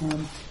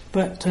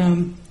 What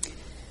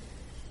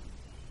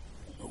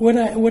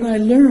I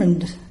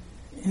learned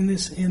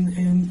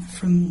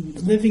from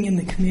living in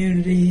the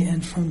community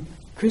and from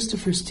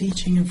Christopher's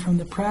teaching and from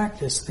the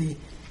practice, the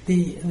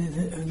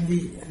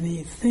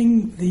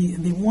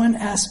one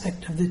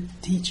aspect of the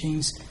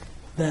teachings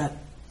that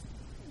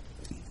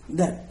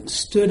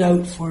stood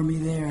out for me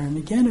there, and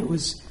again it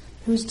was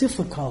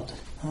difficult.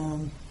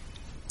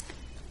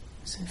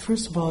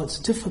 First of all, it's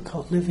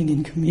difficult living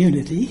in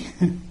community,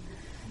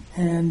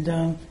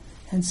 and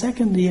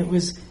secondly, it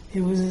was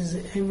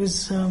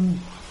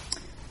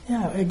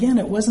again,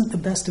 it wasn't the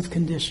best of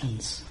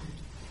conditions.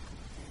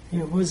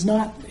 It was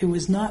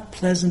not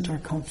pleasant or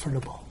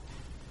comfortable,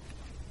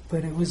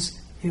 but it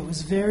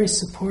was very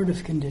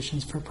supportive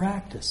conditions for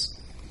practice.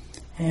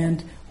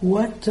 And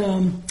what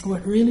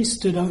really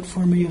stood out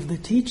for me of the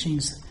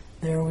teachings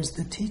there was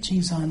the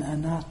teachings on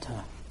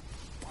anatta.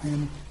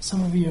 And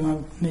some of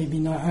you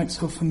aren't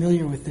so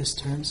familiar with this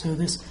term. So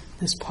this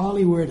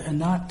Pali word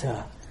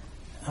anatta,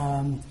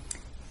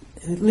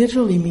 it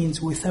literally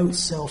means without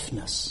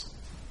selfness.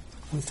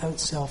 Without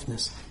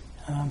selfness.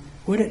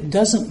 What it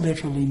doesn't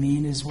literally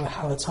mean is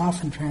how it's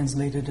often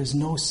translated as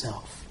no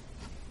self.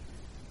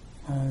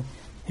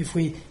 If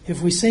we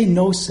say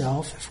no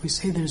self, if we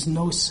say there's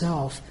no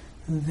self,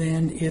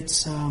 then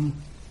it's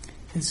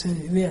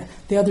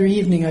the other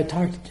evening I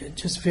talked,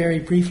 just very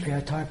briefly,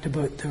 I talked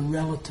about the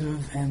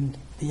relative and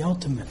the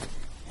ultimate.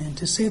 And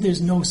to say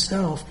there's no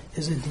self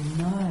is a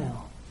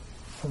denial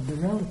of the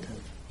relative.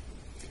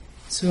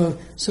 So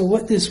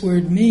what this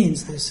word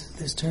means,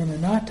 this term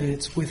anatta,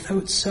 it's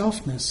without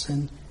selfness,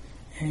 and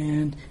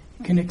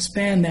you can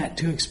expand that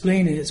to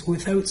explain it. It's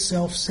without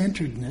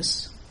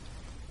self-centeredness.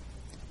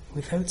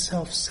 Without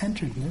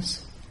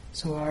self-centeredness.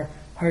 So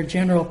our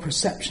general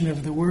perception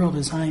of the world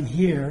is I'm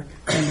here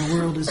and the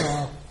world is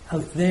all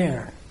out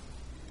there.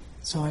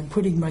 So I'm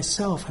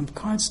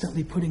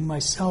constantly putting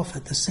myself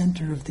at the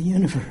center of the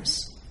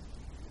universe.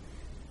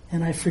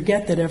 And I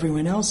forget that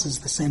everyone else is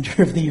the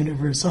center of the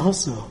universe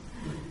also.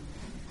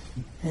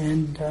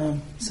 And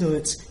so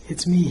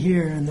it's me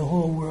here and the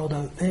whole world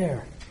out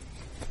there.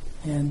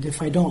 And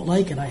if I don't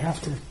like it, I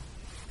have to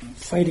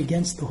fight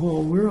against the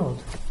whole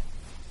world.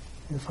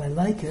 If I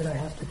like it, I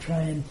have to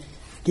try and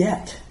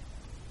get.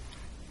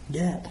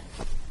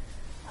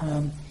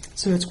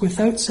 So it's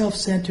without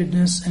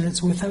self-centeredness, and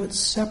it's without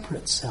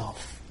separate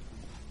self.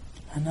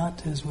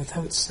 Anatta is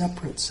without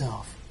separate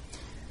self.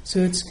 So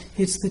it's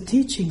the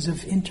teachings of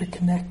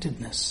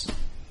interconnectedness,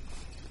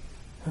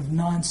 of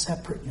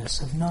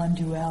non-separateness, of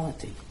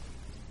non-duality.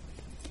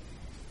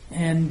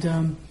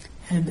 And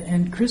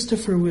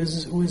Christopher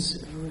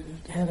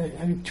had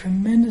a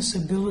tremendous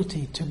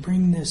ability to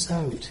bring this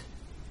out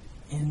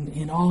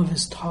in all of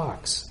his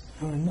talks,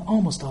 or in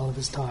almost all of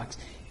his talks,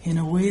 in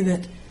a way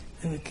that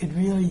could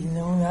really,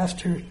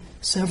 after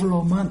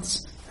several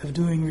months of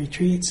doing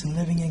retreats and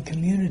living in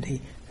community,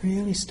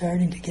 really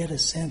starting to get a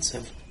sense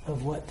of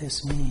what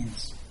this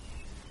means.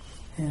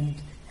 And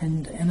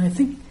I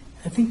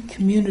think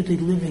community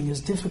living,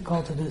 as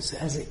difficult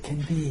as it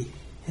can be,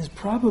 is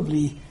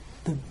probably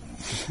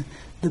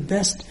the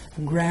best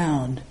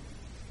ground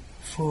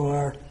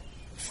for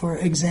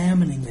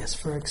examining this,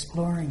 for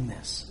exploring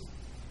this.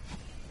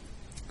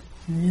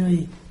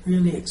 Really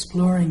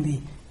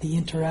exploring the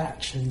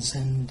interactions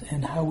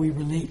and how we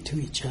relate to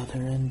each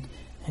other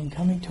and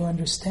coming to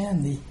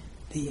understand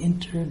the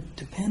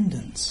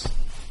interdependence.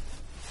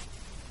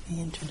 The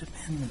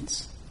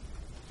interdependence.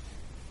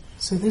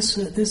 So this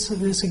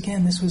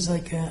was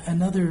like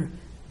another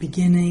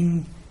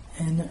beginning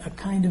and a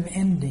kind of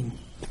ending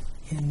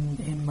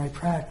in my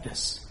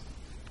practice.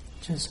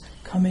 Just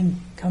coming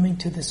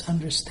to this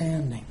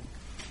understanding.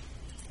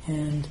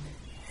 And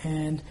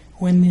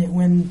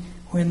when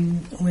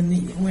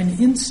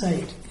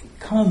insight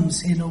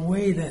comes in a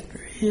way that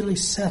really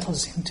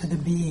settles into the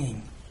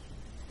being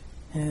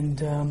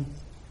and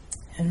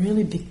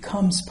really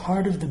becomes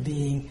part of the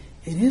being,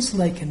 it is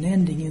like an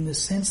ending in the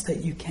sense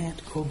that you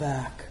can't go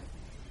back.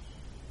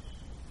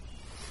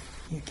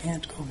 You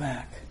can't go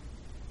back.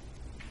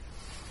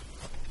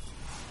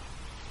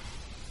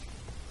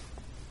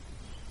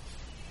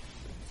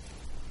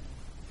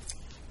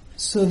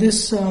 So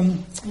this,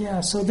 so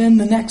then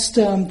the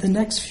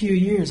next few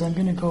years, I'm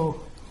going to go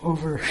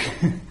over,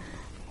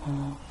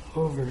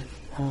 but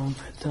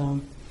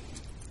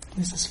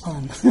this is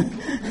fun.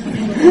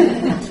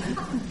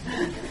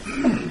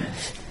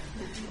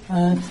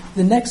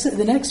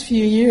 The next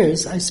few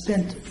years, I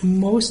spent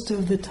most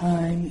of the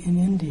time in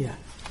India,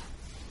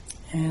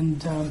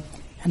 and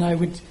I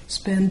would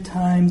spend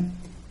time.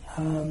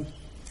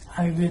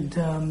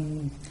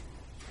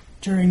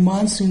 During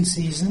monsoon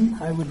season,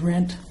 I would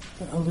rent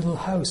a little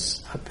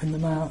house up in the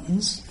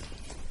mountains,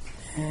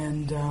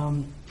 and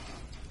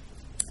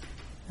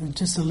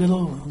just a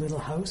little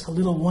house, a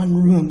little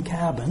one-room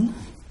cabin,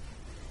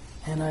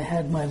 and I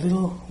had my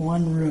little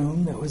one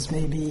room that was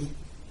maybe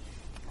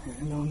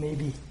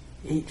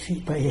 8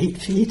 feet by 8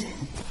 feet,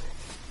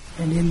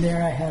 and in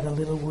there I had a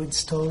little wood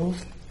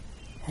stove,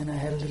 and I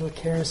had a little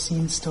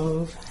kerosene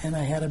stove, and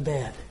I had a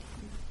bed,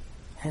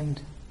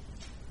 and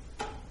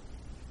I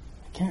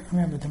can't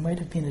remember, there might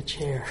have been a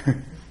chair.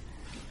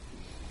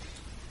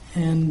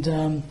 And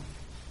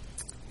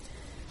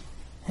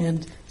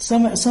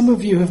some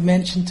of you have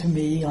mentioned to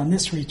me on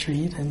this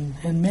retreat,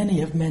 and many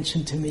have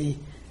mentioned to me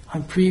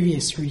on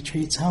previous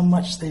retreats how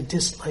much they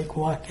dislike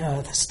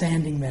the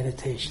standing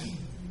meditation.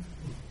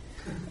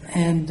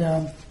 And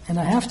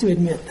I have to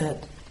admit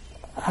that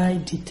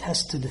I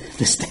detested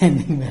the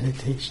standing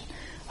meditation.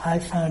 I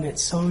found it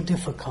so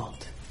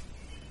difficult,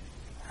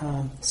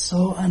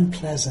 so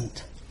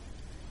unpleasant,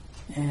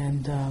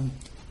 and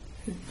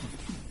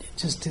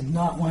just did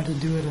not want to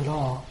do it at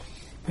all.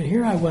 But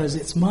here I was,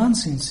 it's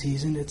monsoon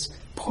season, it's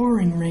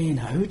pouring rain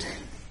out.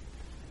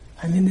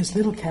 I'm in this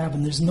little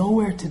cabin, there's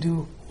nowhere to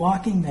do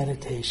walking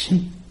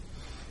meditation.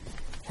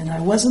 And I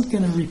wasn't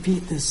going to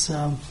repeat this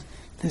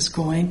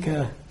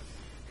Goenka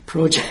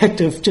project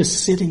of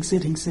just sitting.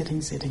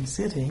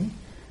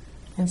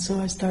 And so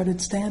I started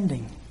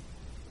standing.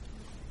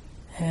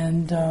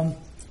 And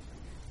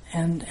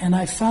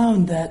I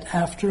found that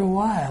after a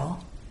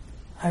while,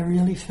 I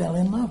really fell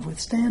in love with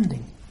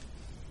standing.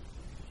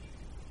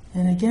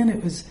 And again,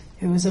 it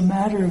was a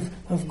matter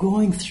of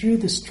going through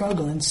the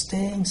struggle and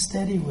staying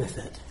steady with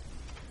it,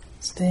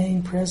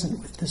 staying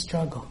present with the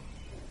struggle,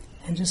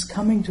 and just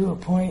coming to a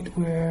point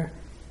where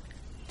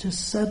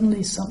just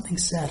suddenly something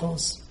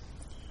settles,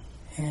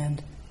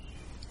 and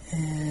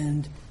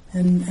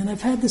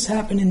I've had this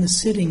happen in the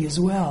sitting as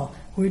well,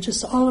 where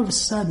just all of a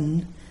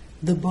sudden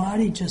the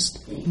body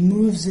just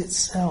moves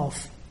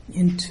itself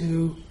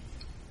into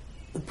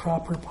the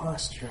proper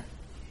posture.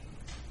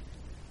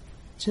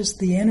 Just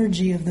the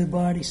energy of the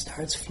body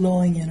starts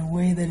flowing in a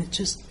way that it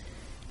just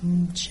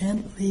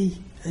gently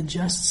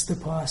adjusts the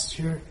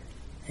posture,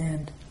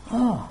 and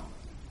of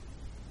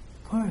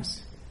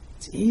course,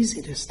 it's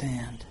easy to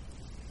stand.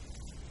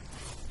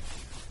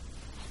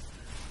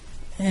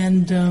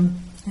 And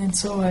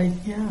so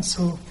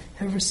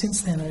ever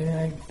since then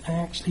I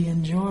actually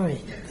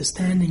enjoy the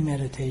standing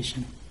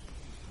meditation.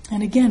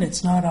 And again,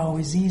 it's not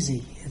always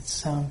easy.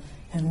 It's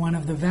and one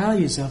of the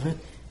values of it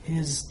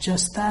is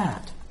just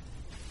that.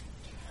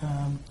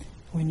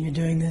 When you're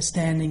doing the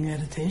standing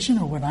meditation,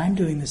 or when I'm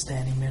doing the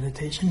standing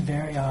meditation,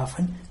 very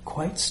often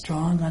quite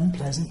strong,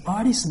 unpleasant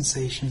body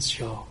sensations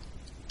show.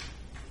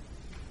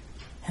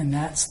 And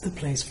that's the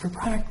place for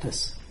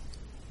practice.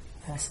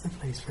 That's the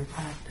place for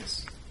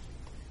practice.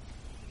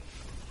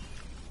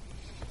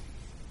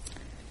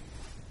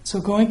 So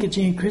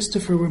Goenkaji and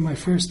Christopher were my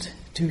first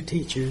two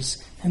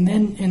teachers. And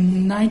then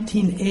in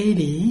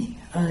 1980,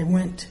 I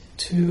went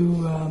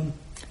to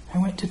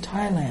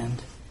Thailand,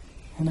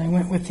 and I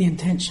went with the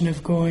intention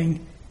of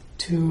going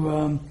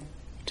to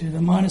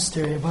the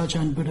monastery of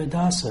Ajahn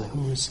Buddhadasa,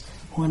 who was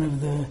one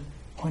of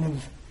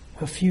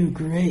a few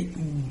great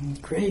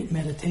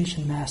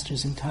meditation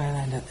masters in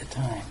Thailand at the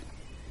time.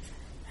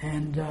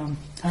 And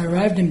I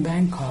arrived in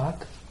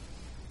Bangkok,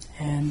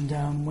 and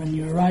when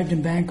you arrived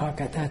in Bangkok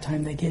at that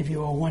time, they gave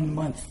you a 1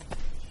 month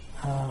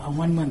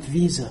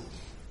visa.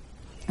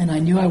 And I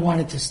knew I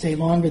wanted to stay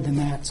longer than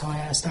that, so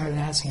I started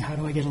asking, how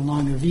do I get a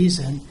longer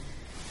visa?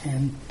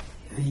 And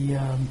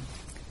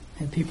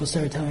people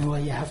started telling me, well,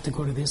 you have to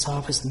go to this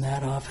office and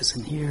that office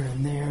and here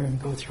and there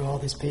and go through all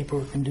this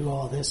paperwork and do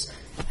all this.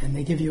 And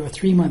they give you a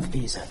 3-month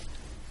visa.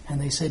 And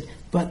they said,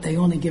 but they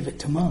only give it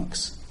to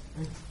monks.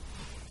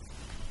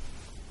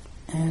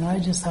 And I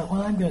just thought,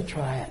 well, I'm going to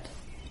try it.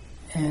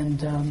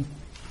 And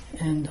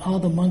all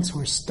the monks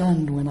were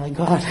stunned when I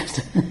got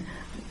it.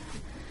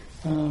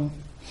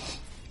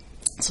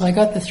 So I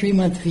got the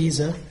 3-month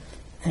visa,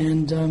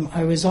 and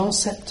I was all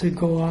set to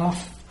go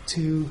off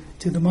to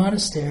the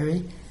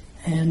monastery.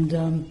 And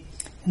in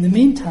the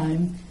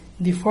meantime,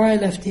 before I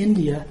left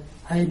India,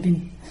 I had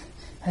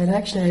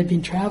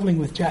been traveling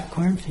with Jack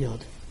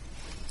Cornfield,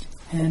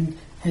 and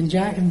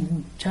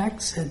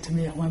Jack said to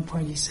me at one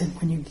point, he said,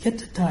 when you get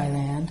to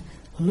Thailand,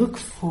 look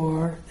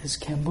for this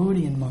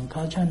Cambodian monk,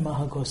 Ajahn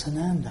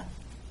Mahagosananda,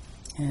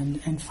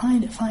 and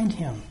find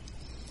him.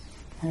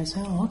 And I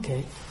said, oh,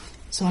 okay.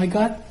 So I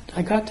got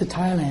to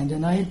Thailand,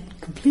 and I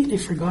had completely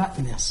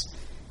forgotten this.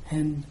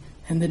 And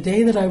the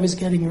day that I was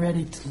getting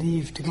ready to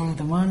leave to go to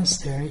the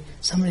monastery,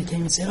 somebody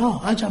came and said, oh,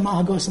 Ajahn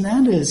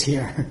Mahagosananda is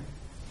here.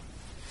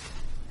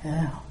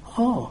 And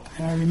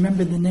I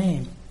remembered the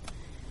name.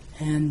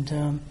 And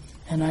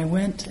I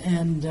went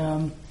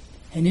and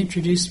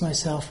introduced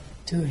myself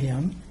to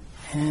him.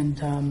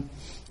 And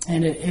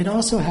it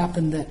also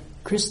happened that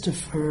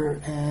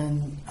Christopher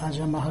and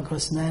Ajahn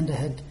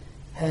Mahagosananda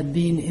had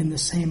been in the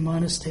same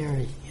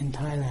monastery in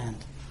Thailand.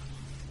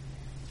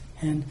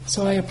 And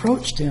so I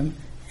approached him,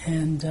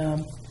 and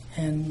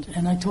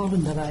I told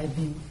him that I had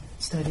been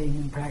studying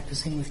and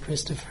practicing with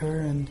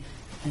Christopher, and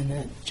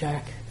that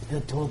Jack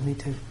had told me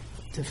to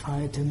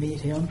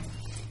meet him.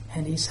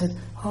 And he said,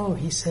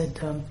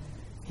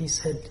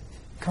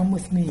 come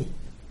with me.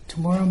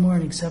 Tomorrow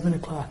morning, 7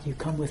 o'clock, you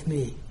come with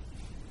me.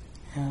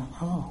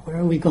 Where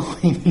are we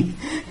going?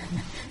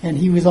 And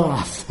he was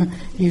off.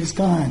 He was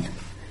gone.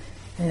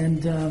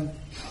 And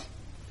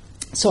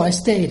so I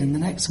stayed, and the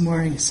next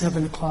morning at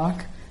 7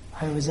 o'clock,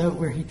 I was out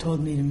where he told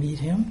me to meet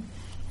him,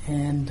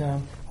 and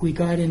we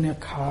got in a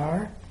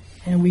car,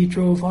 and we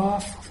drove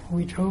off.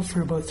 We drove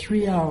for about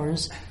 3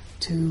 hours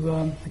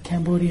to the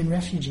Cambodian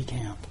refugee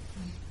camp.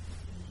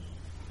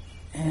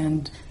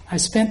 And I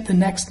spent the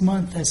next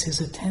month as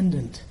his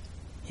attendant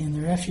in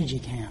the refugee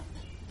camp,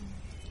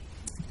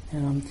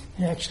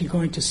 actually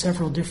going to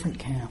several different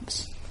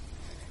camps.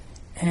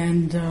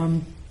 And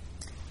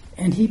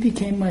he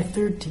became my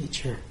third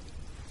teacher.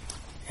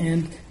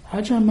 And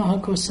Ajahn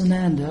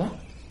Mahagosananda,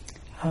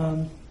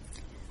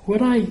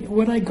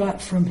 what I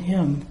got from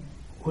him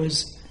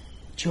was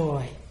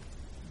joy.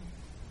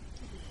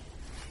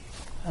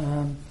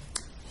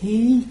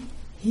 He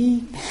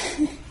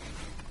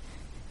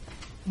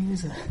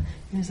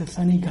was a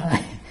funny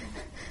guy.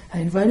 I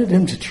invited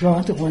him to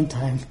Toronto one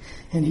time,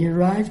 and he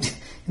arrived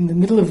in the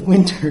middle of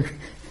winter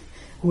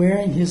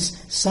wearing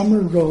his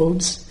summer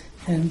robes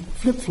and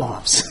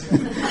flip-flops.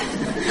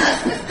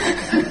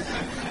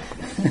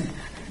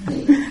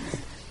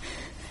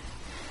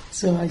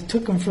 So I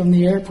took him from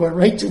the airport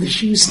right to the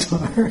shoe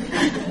store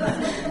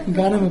and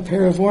got him a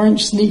pair of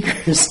orange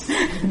sneakers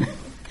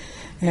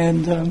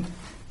and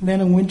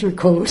then a winter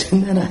coat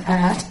and then a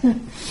hat.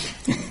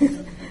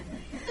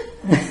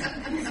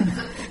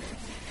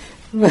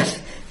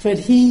 But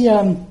he,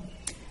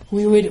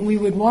 we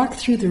would walk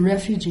through the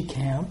refugee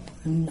camp,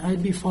 and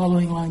I'd be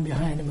following along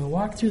behind him. We'd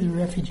walk through the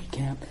refugee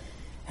camp,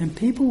 and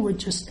people would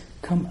just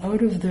come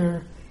out of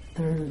their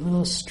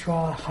little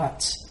straw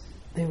huts.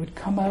 They would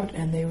come out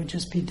and they would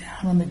just be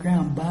down on the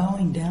ground,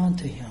 bowing down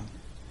to him.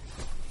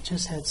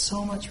 Just had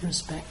so much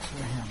respect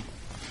for him.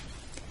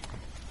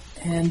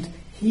 And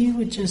he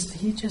would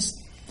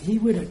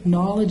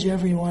acknowledge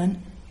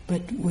everyone,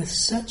 but with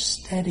such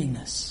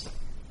steadiness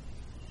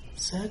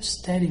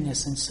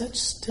and such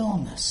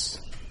stillness.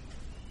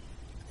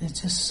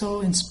 It's just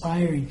so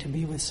inspiring to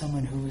be with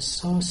someone who is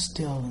so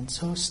still and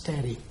so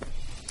steady.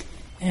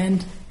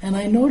 And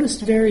I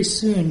noticed very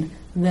soon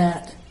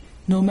that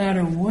no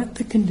matter what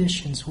the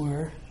conditions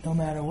were, no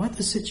matter what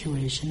the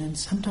situation, and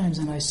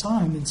I saw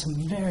him in some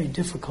very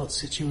difficult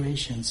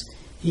situations,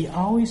 he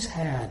always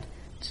had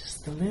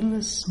just the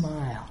littlest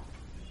smile.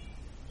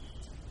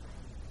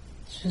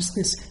 Just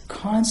this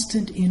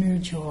constant inner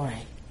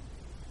joy,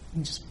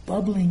 and just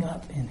bubbling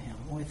up in him,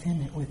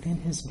 within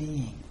his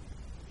being.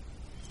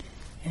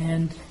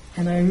 And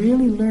I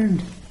really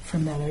learned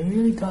from that, I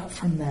really got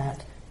from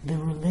that the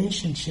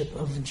relationship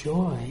of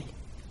joy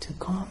to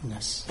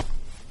calmness.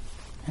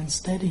 and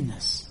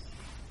steadiness.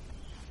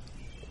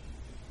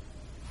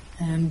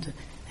 And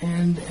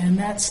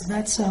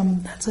that's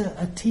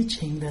a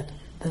teaching that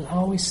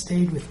always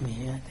stayed with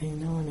me.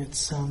 And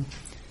it's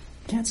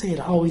can't say it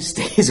always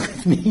stays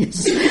with me.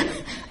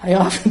 I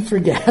often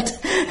forget.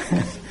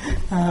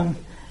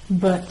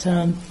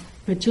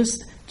 But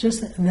just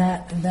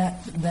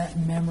that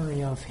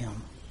memory of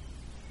him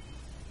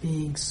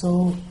being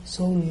so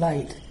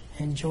light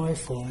and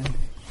joyful. And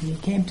he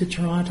came to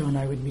Toronto, and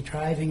I would be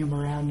driving him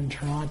around in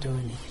Toronto,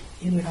 and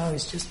he would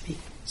always just be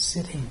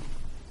sitting,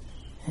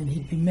 and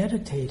he'd be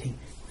meditating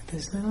with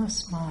this little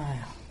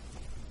smile.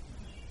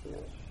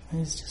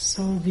 And it's just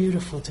so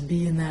beautiful to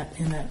be in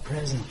that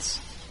presence.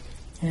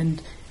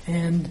 And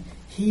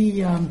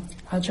he Ajahn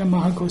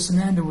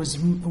Mahakosananda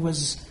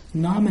was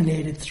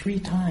nominated 3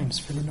 times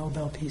for the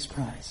Nobel Peace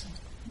Prize.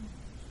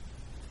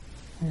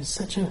 And it's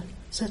such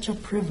a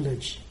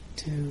privilege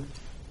to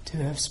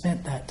have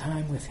spent that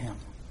time with him,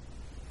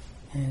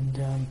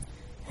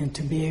 and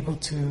to be able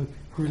to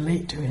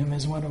relate to him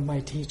as one of my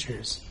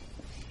teachers.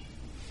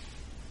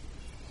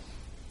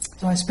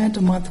 So I spent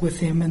a month with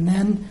him, and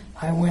then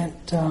I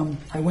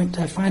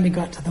finally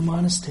got to the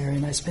monastery,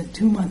 and I spent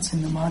 2 months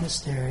in the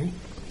monastery,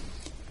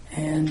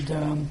 and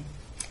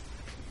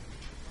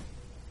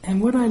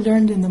what I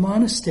learned in the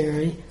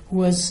monastery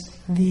was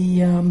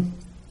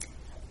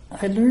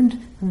I learned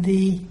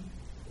the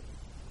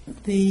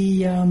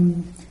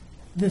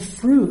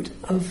fruit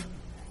of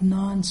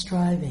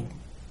non-striving.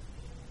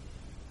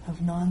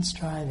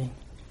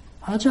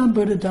 Ajahn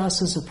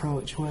Buddhadasa's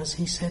approach was,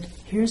 he said,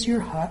 here's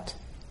your hut.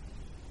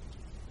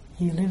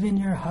 You live in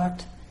your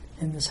hut,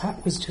 and this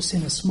hut was just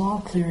in a small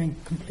clearing,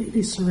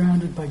 completely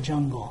surrounded by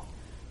jungle.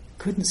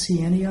 Couldn't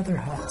see any other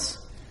huts.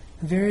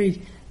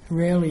 Very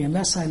rarely,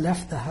 unless I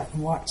left the hut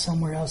and walked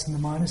somewhere else in the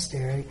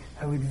monastery,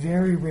 I would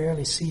very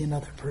rarely see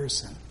another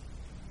person.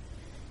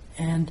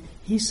 And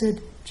he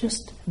said,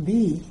 just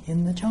be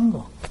in the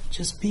jungle.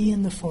 Just be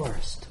in the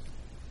forest.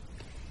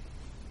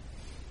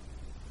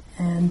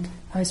 And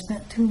I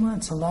spent 2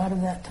 months, a lot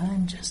of that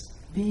time, just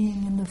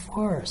being in the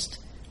forest.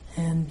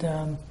 And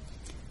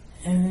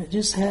it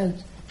just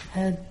had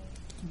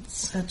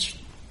such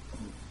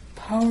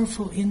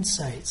powerful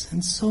insights,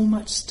 and so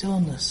much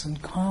stillness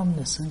and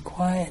calmness and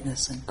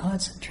quietness and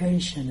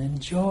concentration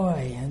and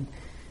joy and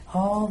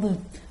all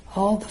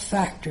the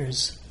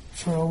factors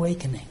for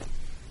awakening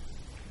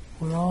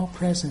were all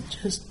present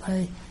just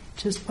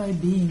by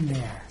being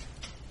there.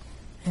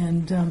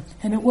 And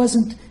it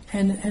wasn't,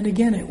 and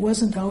again, it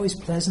wasn't always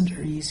pleasant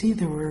or easy.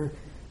 There were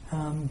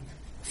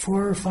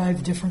 4 or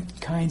 5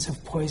 different kinds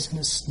of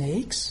poisonous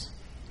snakes.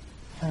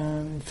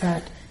 In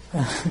fact,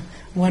 there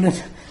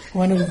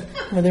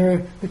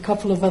were a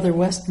couple of other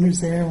Westerners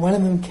there. One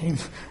of them came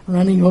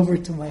running over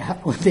to my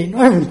hut one day.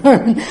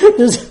 Norman,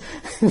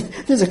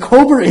 there's a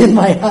cobra in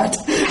my hut.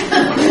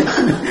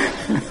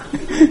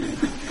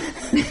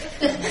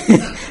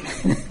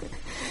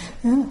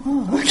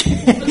 Oh,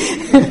 okay.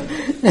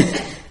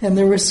 And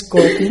there were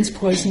scorpions,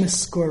 poisonous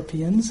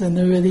scorpions, and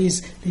there were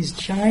these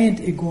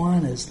giant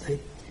iguanas, like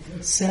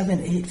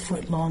 7-8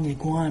 foot long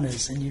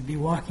iguanas, and you'd be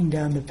walking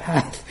down the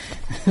path.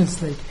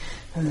 It's like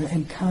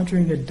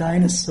encountering a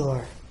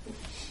dinosaur.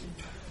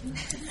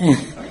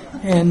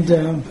 And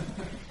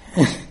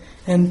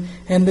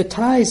the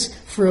Thais,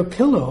 for a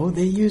pillow,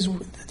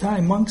 the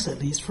Thai monks at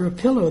least, for a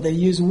pillow they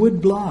use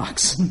wood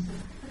blocks.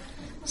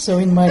 So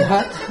in my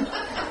hut,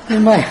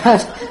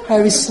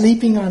 I was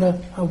sleeping on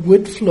a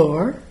wood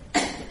floor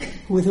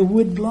with a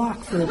wood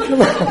block for a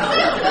pillow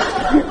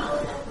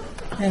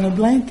and a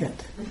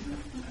blanket.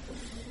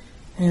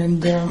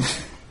 And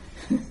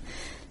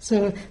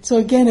so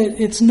again,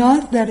 it's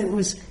not that it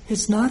was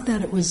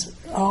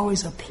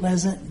always a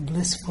pleasant,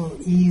 blissful,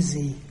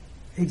 easy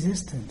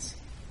existence,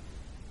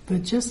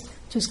 but just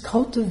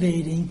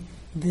cultivating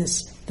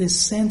this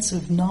sense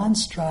of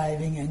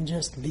non-striving and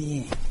just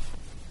being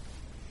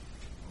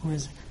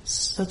was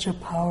such a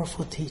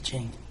powerful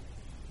teaching.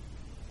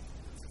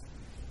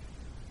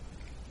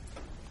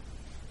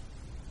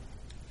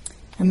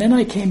 And then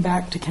I came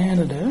back to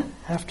Canada.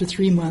 After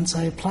 3 months,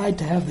 I applied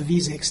to have the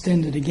visa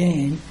extended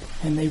again,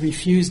 and they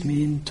refused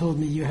me and told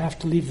me, you have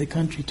to leave the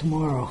country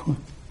tomorrow.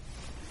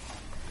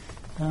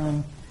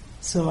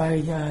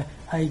 So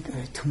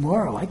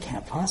tomorrow, I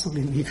can't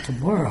possibly leave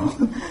tomorrow.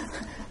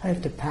 I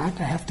have to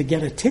pack, I have to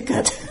get a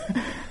ticket.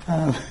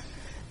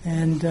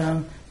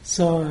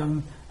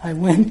 So I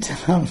went,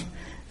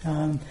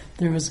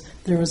 there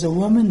was a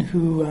woman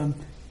who,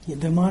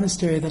 the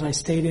monastery that I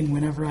stayed in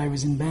whenever I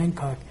was in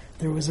Bangkok,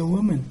 there was a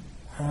woman,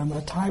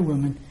 a Thai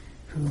woman,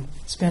 who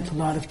spent a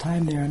lot of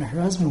time there, and her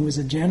husband was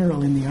a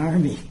general in the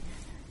army.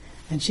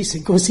 And she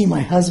said, go see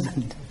my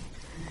husband.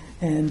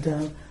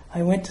 And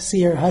I went to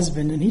see her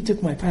husband, and he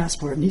took my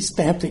passport, and he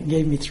stamped it and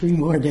gave me 3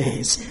 more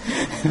days.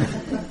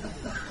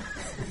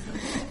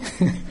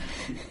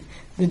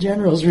 The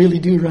generals really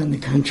do run the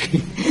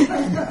country.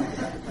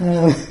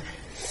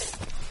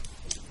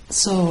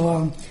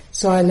 So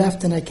I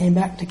left, and I came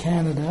back to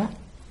Canada,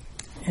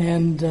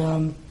 and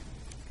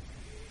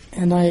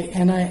and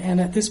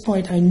at this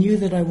point I knew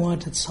that I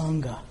wanted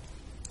Sangha.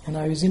 And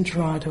I was in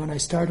Toronto and I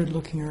started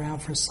looking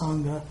around for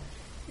Sangha,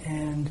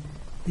 and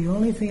the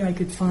only thing I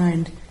could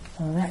find,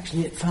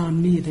 actually it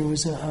found me, there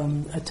was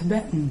a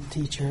Tibetan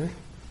teacher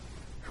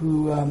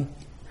who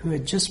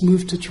had just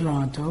moved to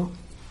Toronto,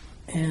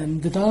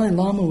 and the Dalai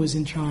Lama was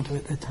in Toronto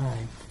at the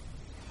time.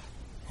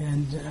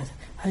 And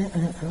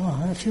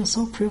I feel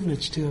so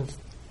privileged to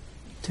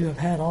have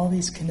had all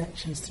these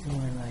connections through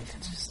my life.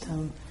 It's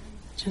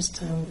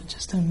just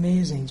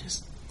amazing,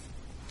 just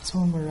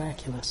so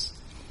miraculous.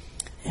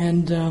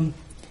 And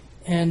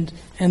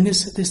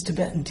this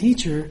Tibetan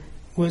teacher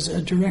was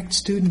a direct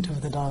student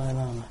of the Dalai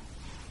Lama.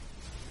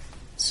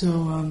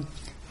 So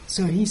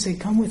he said,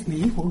 "Come with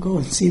me. We'll go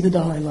and see the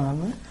Dalai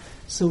Lama."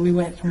 So we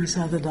went and we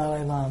saw the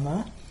Dalai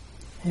Lama,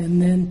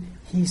 and then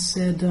he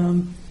said,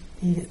 the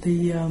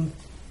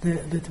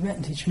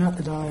Tibetan teacher, not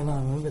the Dalai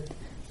Lama, but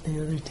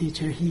the other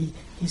teacher, he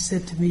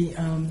said to me,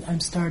 "I'm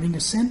starting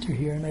a center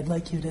here, and I'd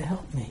like you to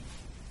help me."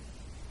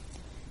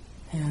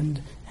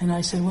 And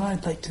I said, "Well,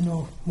 I'd like to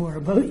know more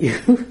about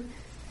you."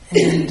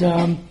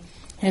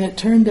 and it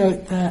turned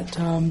out that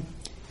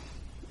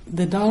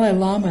the Dalai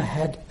Lama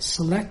had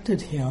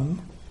selected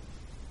him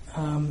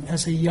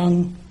as a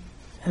young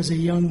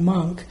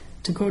monk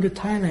to go to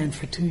Thailand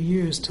for 2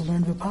 years to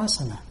learn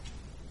Vipassana.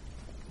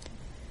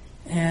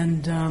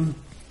 And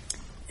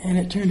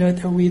it turned out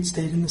that we had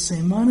stayed in the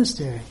same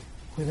monastery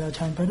with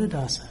Ajahn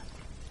Buddhadasa.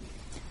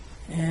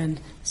 And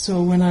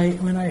so when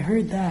I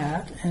heard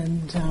that,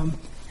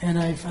 and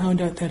I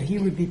found out that he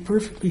would be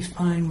perfectly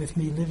fine with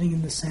me living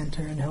in the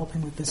center and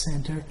helping with the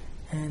center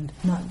and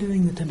not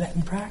doing the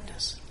Tibetan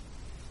practice.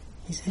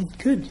 He said,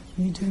 "Good,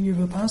 you do your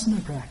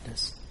Vipassana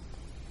practice."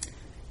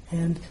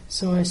 And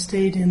so I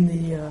stayed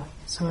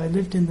so I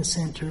lived in the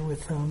center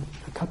with a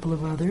couple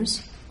of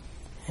others.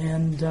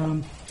 And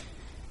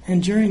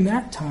during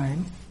that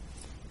time,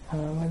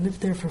 I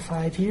lived there for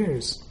 5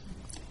 years.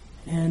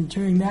 And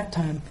during that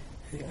time,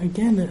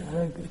 again,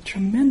 a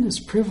tremendous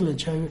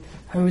privilege. I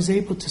was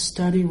able to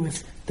study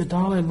with the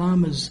Dalai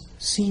Lama's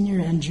senior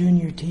and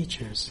junior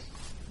teachers.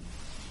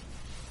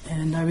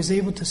 And I was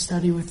able to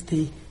study with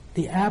the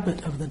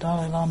abbot of the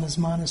Dalai Lama's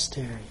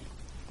monastery.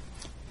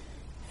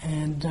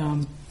 And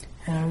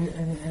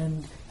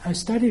I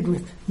studied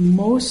with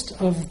most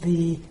of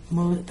the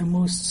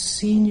most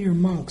senior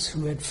monks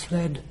who had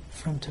fled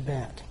from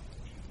Tibet.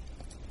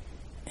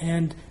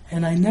 And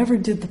I never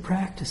did the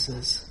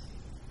practices,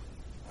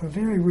 or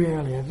very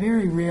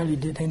rarely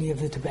did any of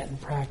the Tibetan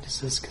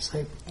practices, because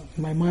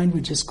my mind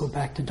would just go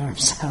back to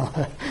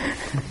Dharamsala.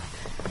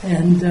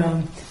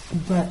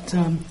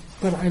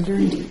 But I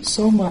learned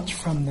so much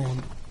from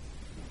them.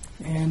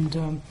 And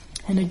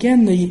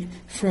again,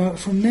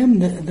 from them,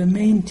 the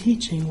main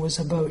teaching was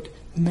about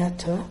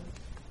metta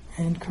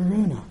and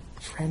karuna,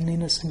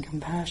 friendliness and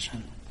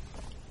compassion.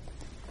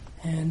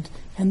 And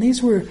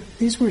these were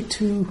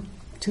two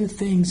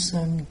things.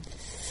 In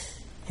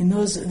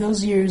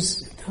those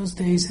years, those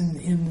days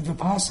in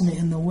Vipassana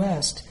in the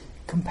West,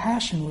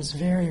 compassion was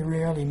very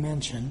rarely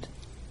mentioned,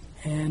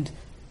 and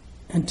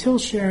until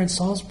Sharon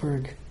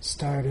Salzberg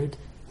started,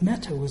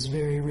 metta was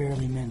very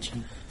rarely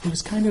mentioned. It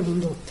was kind of a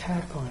little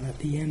tack on at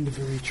the end of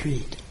a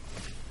retreat.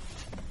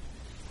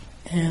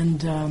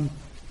 And the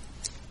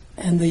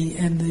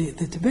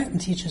Tibetan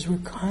teachers were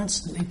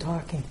constantly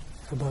talking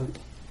about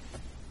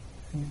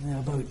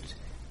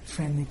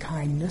friendly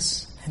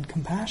kindness and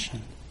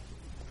compassion.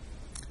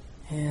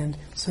 And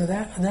so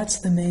that's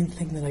the main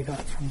thing that I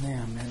got from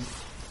them.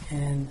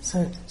 And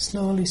so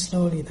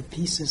slowly the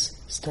pieces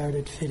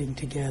started fitting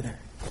together.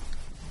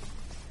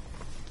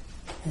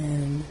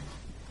 And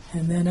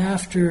then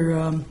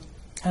after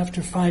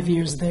 5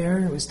 years there,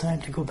 it was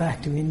time to go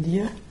back to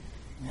India,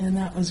 and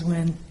that was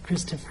when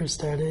Christopher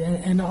started.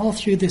 And all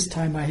through this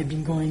time, I had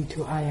been going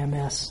to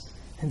IMS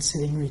and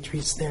sitting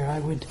retreats there. I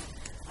would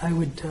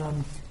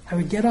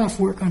get off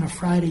work on a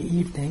Friday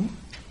evening.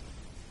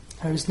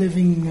 I was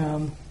living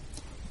in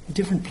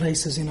different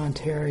places in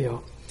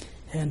Ontario,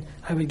 and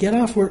I would get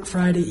off work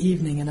Friday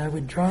evening, and I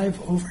would drive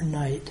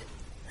overnight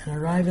and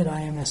arrive at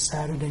IMS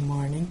Saturday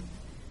morning.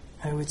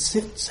 I would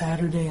sit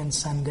Saturday and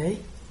Sunday,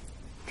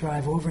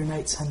 drive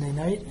overnight Sunday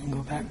night, and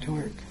go back to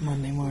work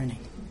Monday morning.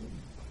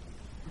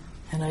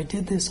 And I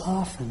did this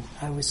often.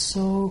 I was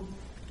so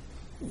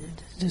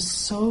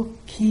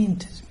keen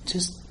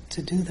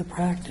to do the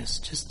practice,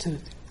 just to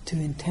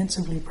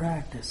intensively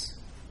practice.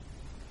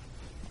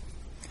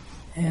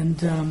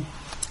 And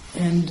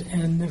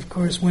of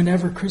course,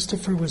 whenever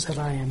Christopher was at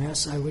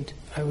IMS, I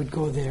would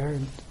go there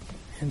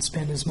and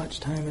spend as much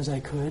time as I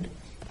could.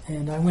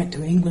 And I went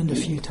to England a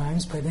few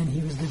times. By then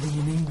he was living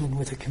in England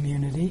with a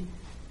community,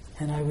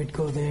 and I would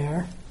go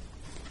there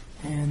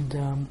and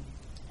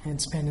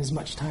spend as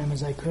much time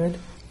as I could.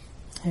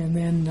 And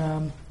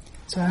then,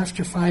 so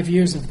after 5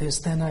 years of this,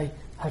 then I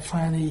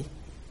finally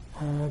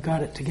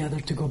got it together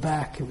to go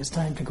back. It was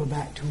time to go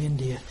back to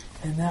India,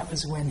 and that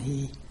was when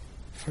he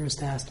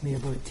first asked me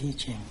about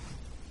teaching.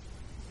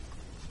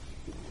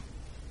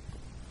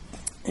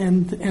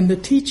 And the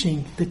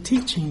teaching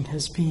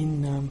has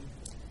been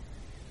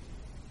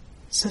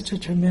such a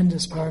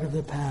tremendous part of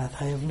the path.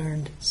 I have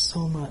learned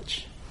so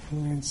much. I've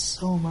learned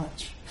so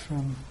much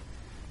from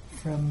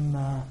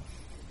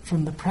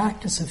the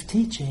practice of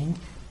teaching,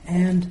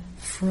 and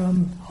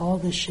from all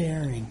the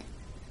sharing,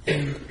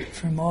 and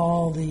from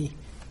all the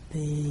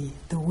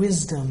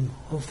wisdom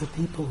of the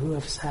people who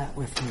have sat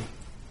with me.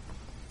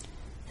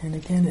 And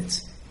again,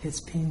 it's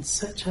been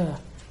such a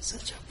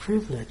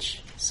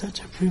privilege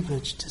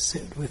to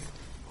sit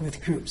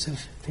with groups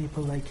of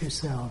people like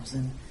yourselves,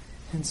 and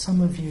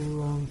some of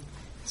you.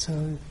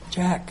 So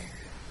Jack,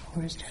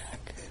 where's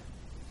Jack?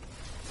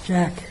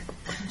 Jack.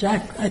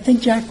 I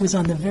think Jack was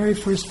on the very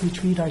first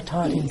retreat I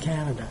taught in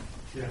Canada.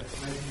 Yeah,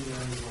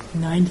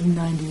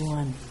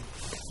 1991.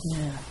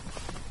 Yeah,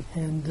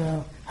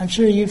 and I'm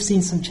sure you've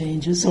seen some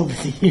changes over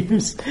the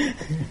years.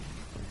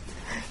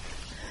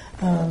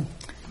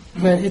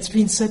 But it's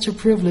been such a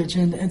privilege,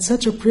 and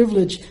such a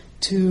privilege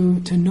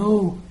to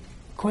know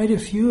quite a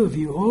few of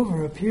you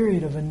over a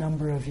period of a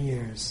number of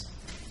years,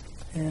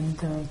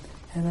 and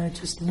I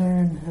just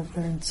have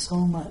learned so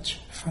much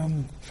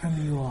from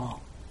you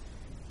all,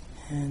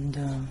 and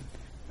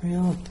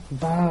real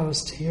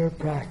bows to your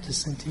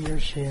practice and to your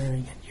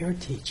sharing and your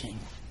teaching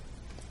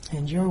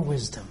and your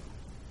wisdom.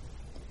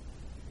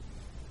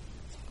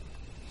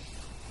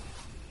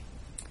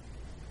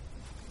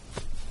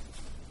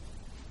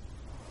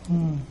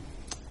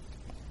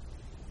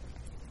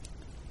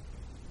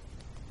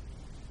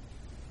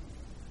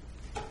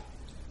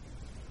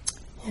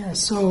 Yeah,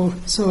 so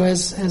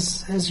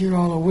as you're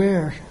all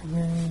aware,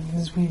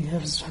 as we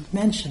have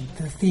mentioned,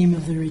 the theme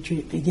of the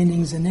retreat,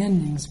 beginnings and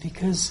endings,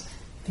 because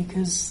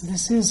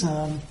this is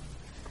at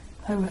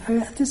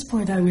this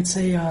point I would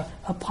say a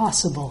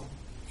possible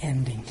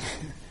ending.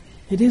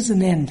 It is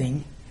an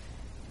ending,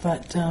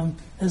 but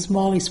as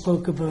Molly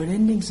spoke about,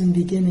 endings and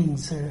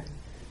beginnings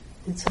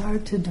it's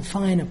hard to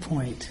define a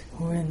point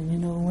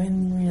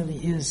when really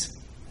is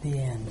the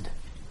end,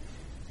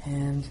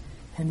 and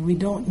we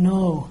don't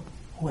know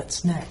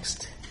what's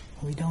next.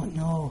 We don't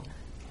know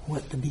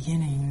what the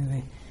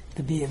beginning,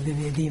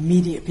 the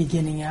immediate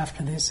beginning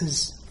after this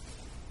is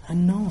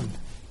unknown,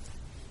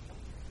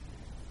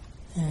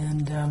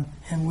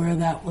 and where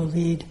that will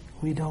lead,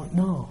 we don't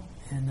know.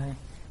 And I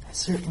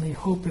certainly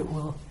hope it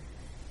will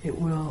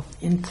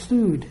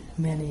include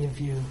many of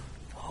you,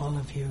 all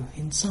of you,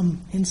 in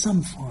some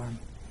form,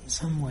 in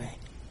some way.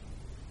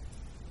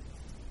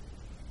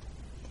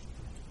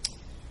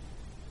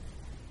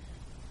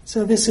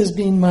 So this has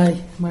been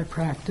my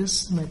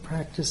practice. My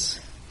practice,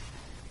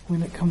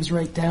 when it comes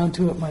right down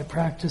to it, my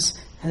practice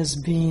has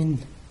been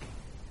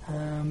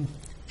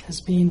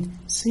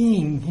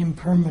seeing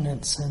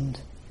impermanence and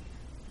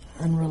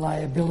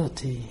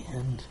unreliability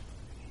and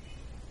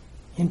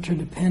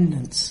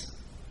interdependence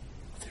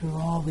through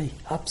all the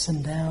ups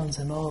and downs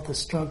and all the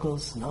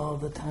struggles and all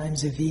the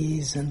times of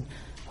ease and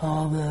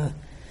all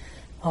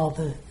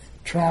the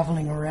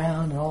traveling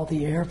around and all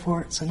the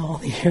airports and all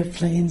the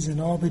airplanes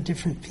and all the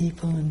different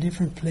people and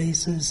different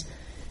places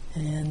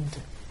and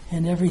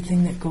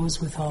everything that goes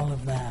with all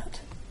of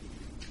that.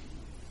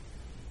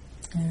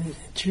 And it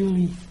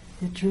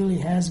truly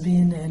has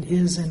been and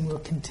is and will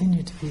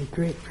continue to be a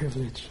great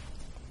privilege.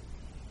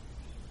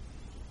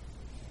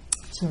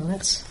 So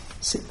let's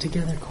sit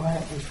together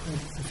quietly for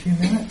a few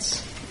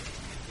minutes.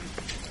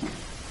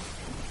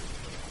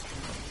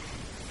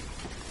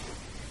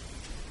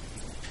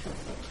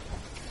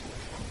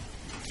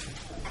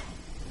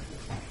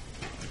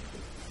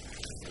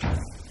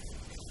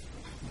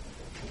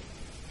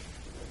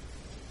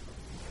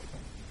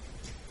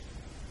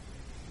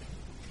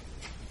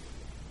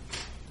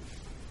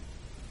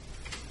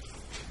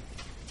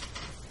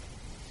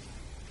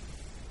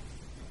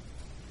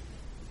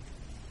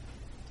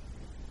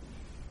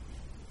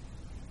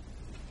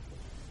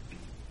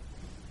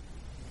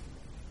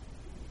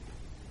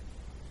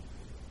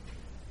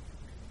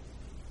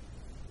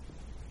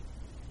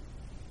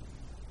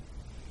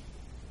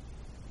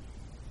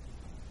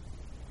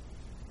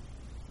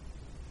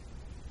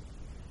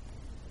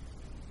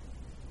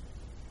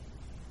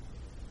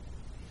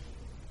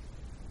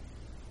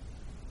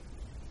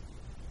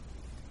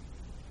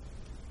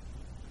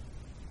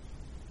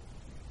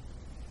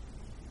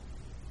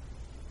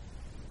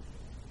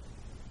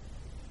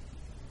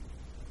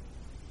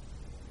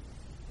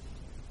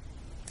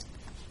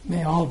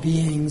 May all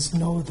beings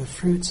know the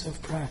fruits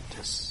of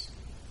practice.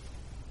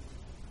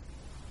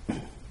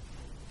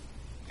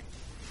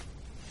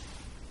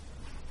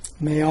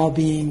 May all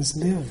beings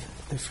live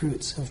the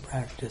fruits of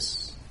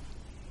practice.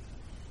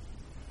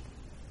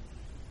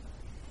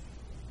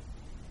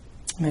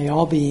 May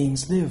all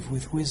beings live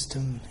with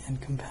wisdom and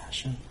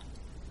compassion.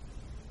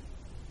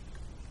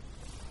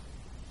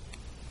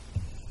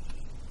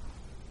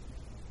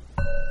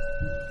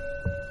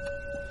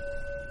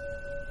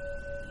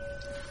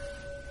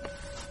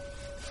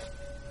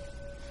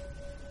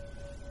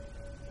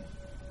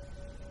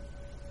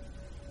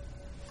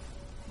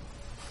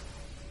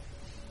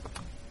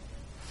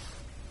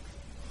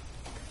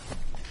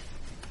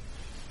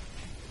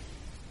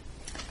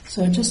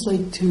 So I'd just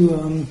like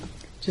to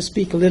just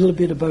speak a little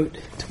bit about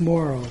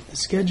tomorrow. The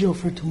schedule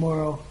for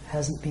tomorrow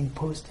hasn't been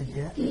posted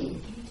yet.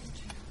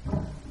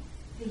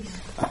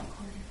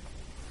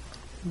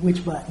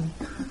 Which button?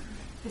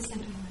 The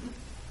center one.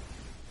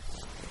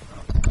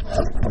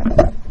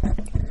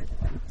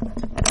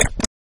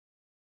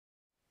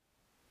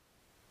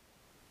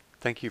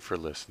 Thank you for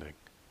listening.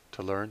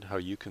 To learn how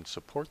you can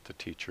support the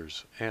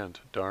teachers and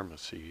Dharma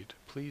Seed,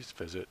 please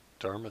visit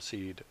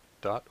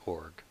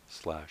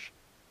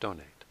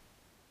dharmaseed.org/donate.